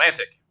now. And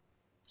Atlantic.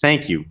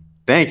 Thank you.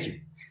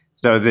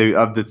 So of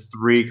the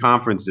 3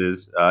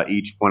 conferences,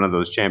 each one of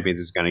those champions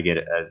is going to get,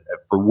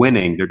 for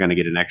winning, they're going to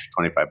get an extra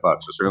 $25. So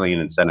it's really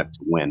an incentive to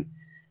win.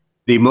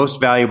 The most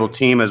valuable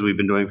team, as we've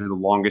been doing for the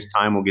longest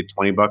time, will get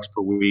 $20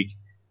 per week.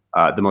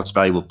 The most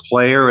valuable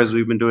player, as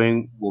we've been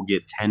doing, will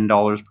get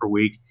 $10 per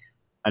week.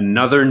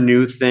 Another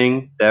new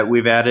thing that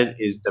we've added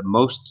is the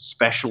most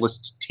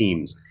specialist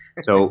teams.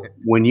 So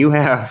when you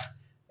have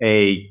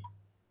a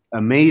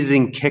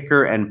amazing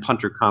kicker and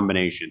punter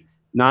combination,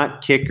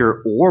 not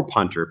kicker or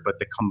punter, but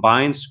the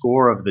combined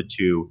score of the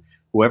two,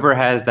 whoever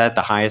has that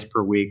the highest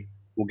per week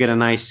will get a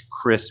nice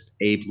crisp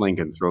Abe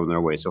Lincoln thrown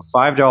their way. So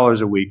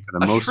 $5 a week for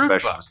the most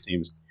specialist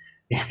teams.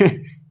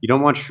 You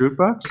don't want Schrute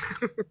Bucks?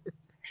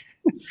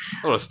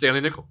 Oh,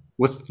 Stanley Nickel.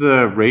 What's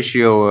the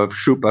ratio of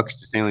Schrute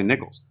Bucks to Stanley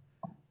Nickels?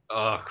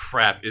 Oh,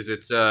 crap. Is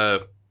it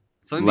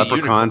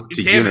leprechauns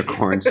to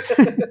unicorns?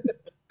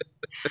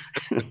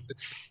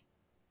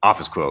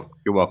 Office quote.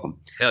 You're welcome.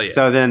 Hell yeah.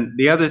 So then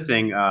the other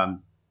thing,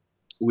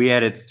 we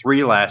added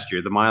 3 last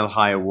year, the Mile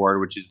High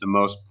Award, which is the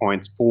most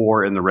points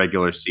for in the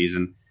regular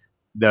season.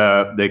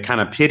 The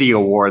kind of pity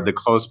award, the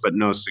close but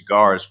no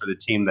cigars for the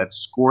team that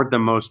scored the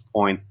most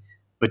points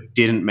but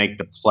didn't make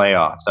the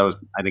playoffs. That was,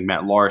 I think,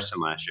 Matt Larson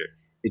last year.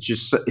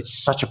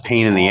 It's such a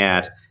pain in the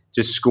ass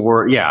to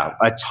score,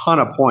 a ton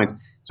of points.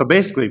 So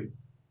basically,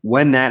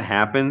 when that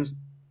happens,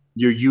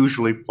 you're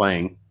usually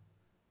playing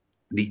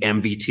the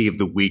MVT of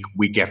the week,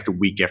 week after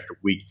week after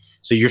week.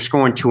 So you're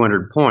scoring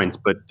 200 points,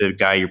 but the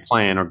guy you're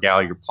playing or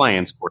gal you're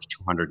playing scores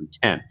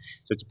 210. So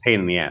it's a pain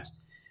in the ass.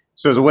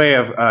 So as a way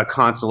of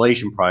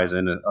consolation prize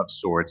of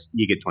sorts,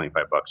 you get $25.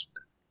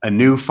 A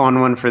new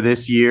fun one for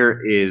this year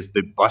is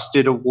the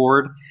Busted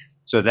Award.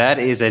 So that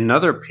is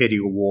another pity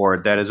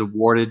award that is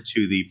awarded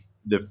to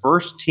the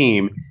first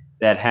team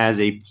that has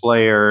a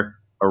player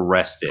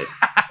arrested.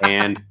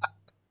 And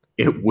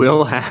it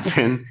will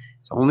happen.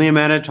 It's only a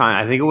matter of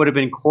time. I think it would have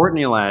been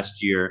Courtney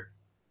last year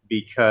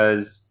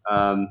because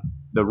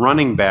the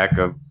running back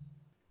of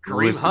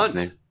Kareem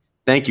Hunt.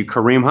 Thank you.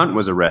 Kareem Hunt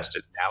was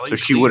arrested. So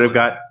she would have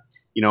got,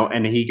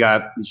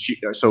 and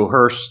so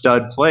her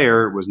stud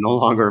player was no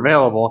longer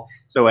available.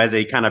 So as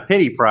a kind of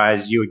pity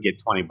prize, you would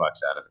get $20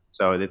 out of it.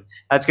 So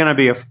that's going to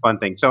be a fun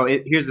thing. So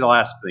here's the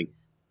last thing.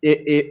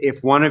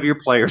 If one of your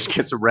players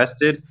gets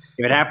arrested,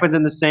 if it happens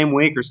in the same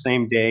week or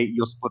same day,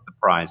 you'll split the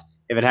prize.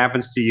 If it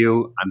happens to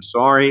you, I'm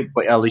sorry,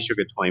 but at least you'll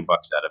get $20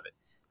 out of it.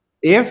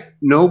 If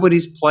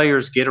nobody's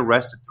players get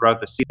arrested throughout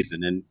the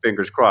season, and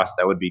fingers crossed,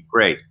 that would be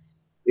great,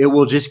 it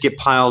will just get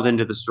piled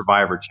into the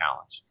Survivor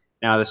Challenge.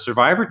 Now, the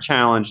Survivor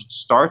Challenge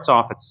starts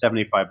off at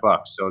 $75,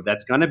 so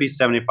that's going to be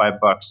 $75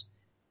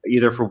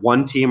 either for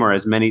one team or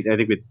as many. I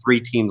think we had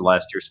 3 teams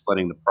last year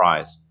splitting the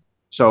prize.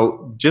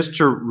 So just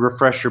to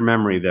refresh your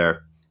memory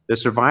there, the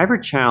Survivor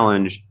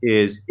Challenge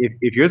is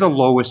if you're the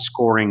lowest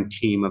scoring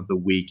team of the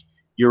week,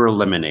 you're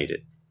eliminated.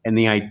 And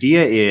the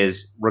idea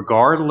is,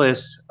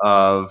 regardless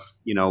of,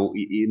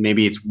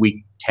 maybe it's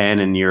week 10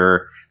 and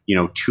you're,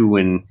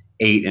 2-8,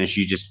 and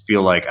you just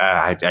feel like,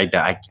 I'm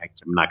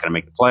not going to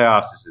make the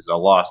playoffs, this is a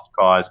lost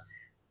cause,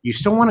 you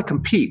still want to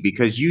compete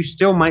because you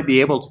still might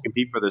be able to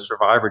compete for the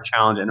Survivor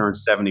Challenge and earn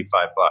 $75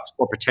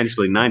 or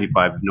potentially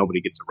 $95 if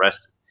nobody gets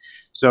arrested.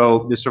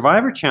 So the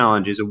Survivor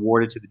Challenge is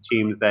awarded to the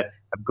teams that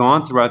have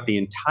gone throughout the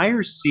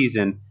entire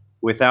season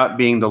without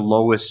being the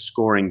lowest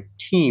scoring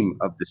team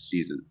of the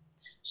season.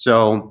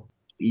 So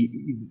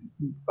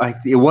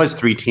it was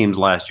 3 teams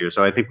last year,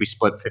 so I think we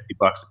split $50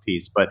 a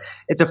piece. But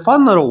it's a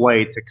fun little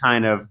way to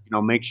kind of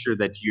make sure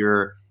that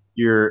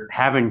you're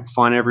having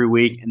fun every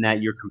week and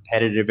that you're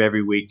competitive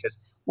every week. Because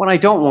what I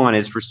don't want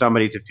is for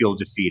somebody to feel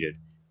defeated,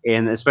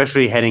 and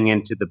especially heading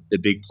into the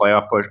big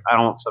playoff push. I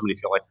don't want somebody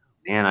to feel like,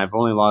 man, I've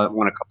only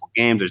won a couple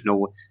games. There's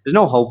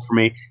no hope for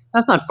me.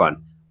 That's not fun.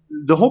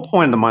 The whole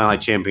point of the Mile High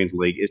Champions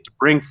League is to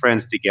bring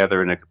friends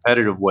together in a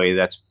competitive way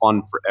that's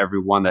fun for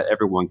everyone, that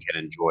everyone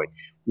can enjoy.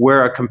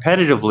 We're a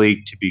competitive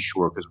league, to be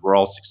sure, because we're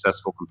all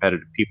successful,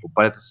 competitive people.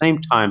 But at the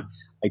same time,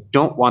 I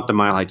don't want the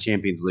Mile High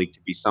Champions League to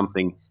be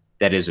something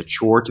that is a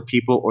chore to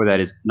people or that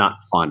is not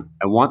fun.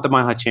 I want the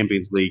Mile High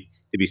Champions League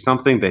to be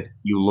something that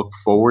you look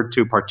forward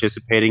to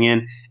participating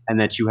in and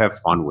that you have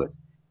fun with.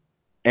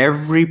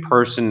 Every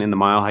person in the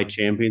Mile High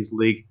Champions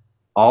League,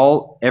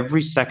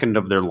 every second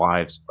of their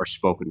lives are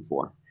spoken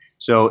for.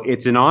 So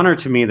it's an honor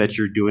to me that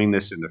you're doing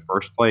this in the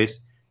first place.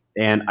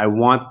 And I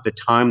want the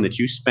time that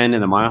you spend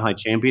in the Mile High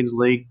Champions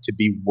League to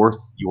be worth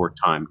your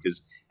time.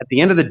 Because at the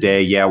end of the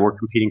day, we're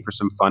competing for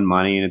some fun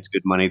money and it's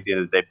good money at the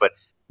end of the day. But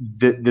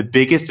the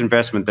biggest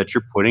investment that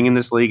you're putting in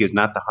this league is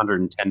not the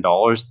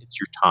 $110, it's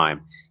your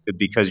time.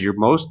 Because your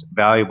most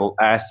valuable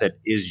asset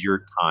is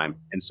your time.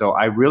 And so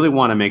I really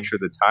want to make sure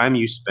the time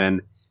you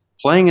spend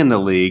playing in the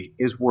league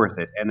is worth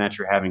it and that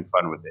you're having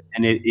fun with it.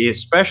 And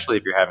especially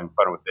if you're having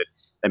fun with it,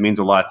 that means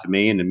a lot to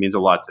me and it means a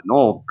lot to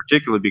Noel,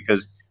 particularly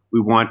because we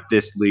want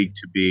this league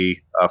to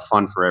be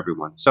fun for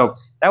everyone. So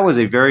that was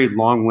a very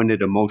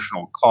long-winded,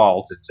 emotional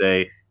call to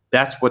say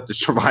that's what the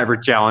Survivor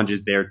Challenge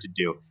is there to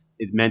do.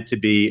 It's meant to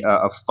be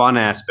a fun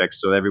aspect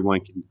so that everyone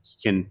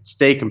can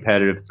stay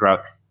competitive throughout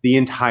the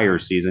entire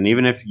season.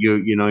 Even if you're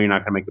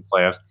not going to make the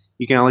playoffs,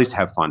 you can at least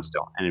have fun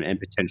still and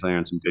potentially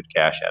earn some good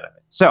cash out of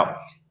it. So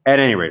at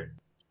any rate,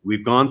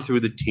 we've gone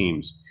through the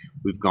teams.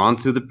 We've gone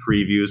through the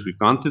previews. We've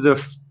gone through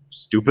the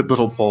stupid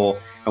little poll,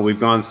 and we've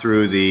gone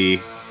through the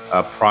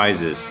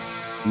prizes.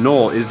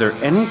 Noel, is there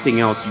anything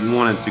else you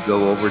wanted to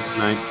go over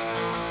tonight?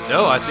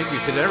 No, I think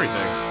we've hit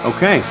everything.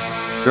 Okay,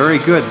 very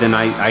good. Then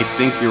I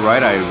think you're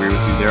right. I agree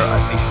with you there. I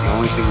think the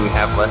only thing we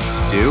have left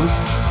to do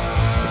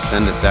is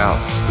send us out.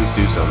 Please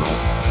do so,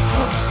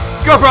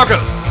 Noel. Go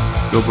Broncos!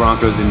 Go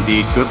Broncos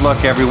indeed. Good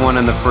luck, everyone,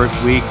 in the first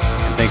week,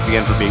 and thanks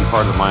again for being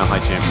part of the Mile High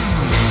Champions.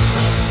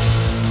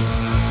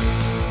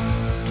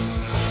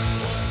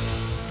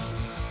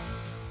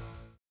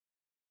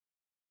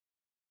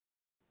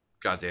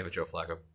 God damn it, Joe Flacco.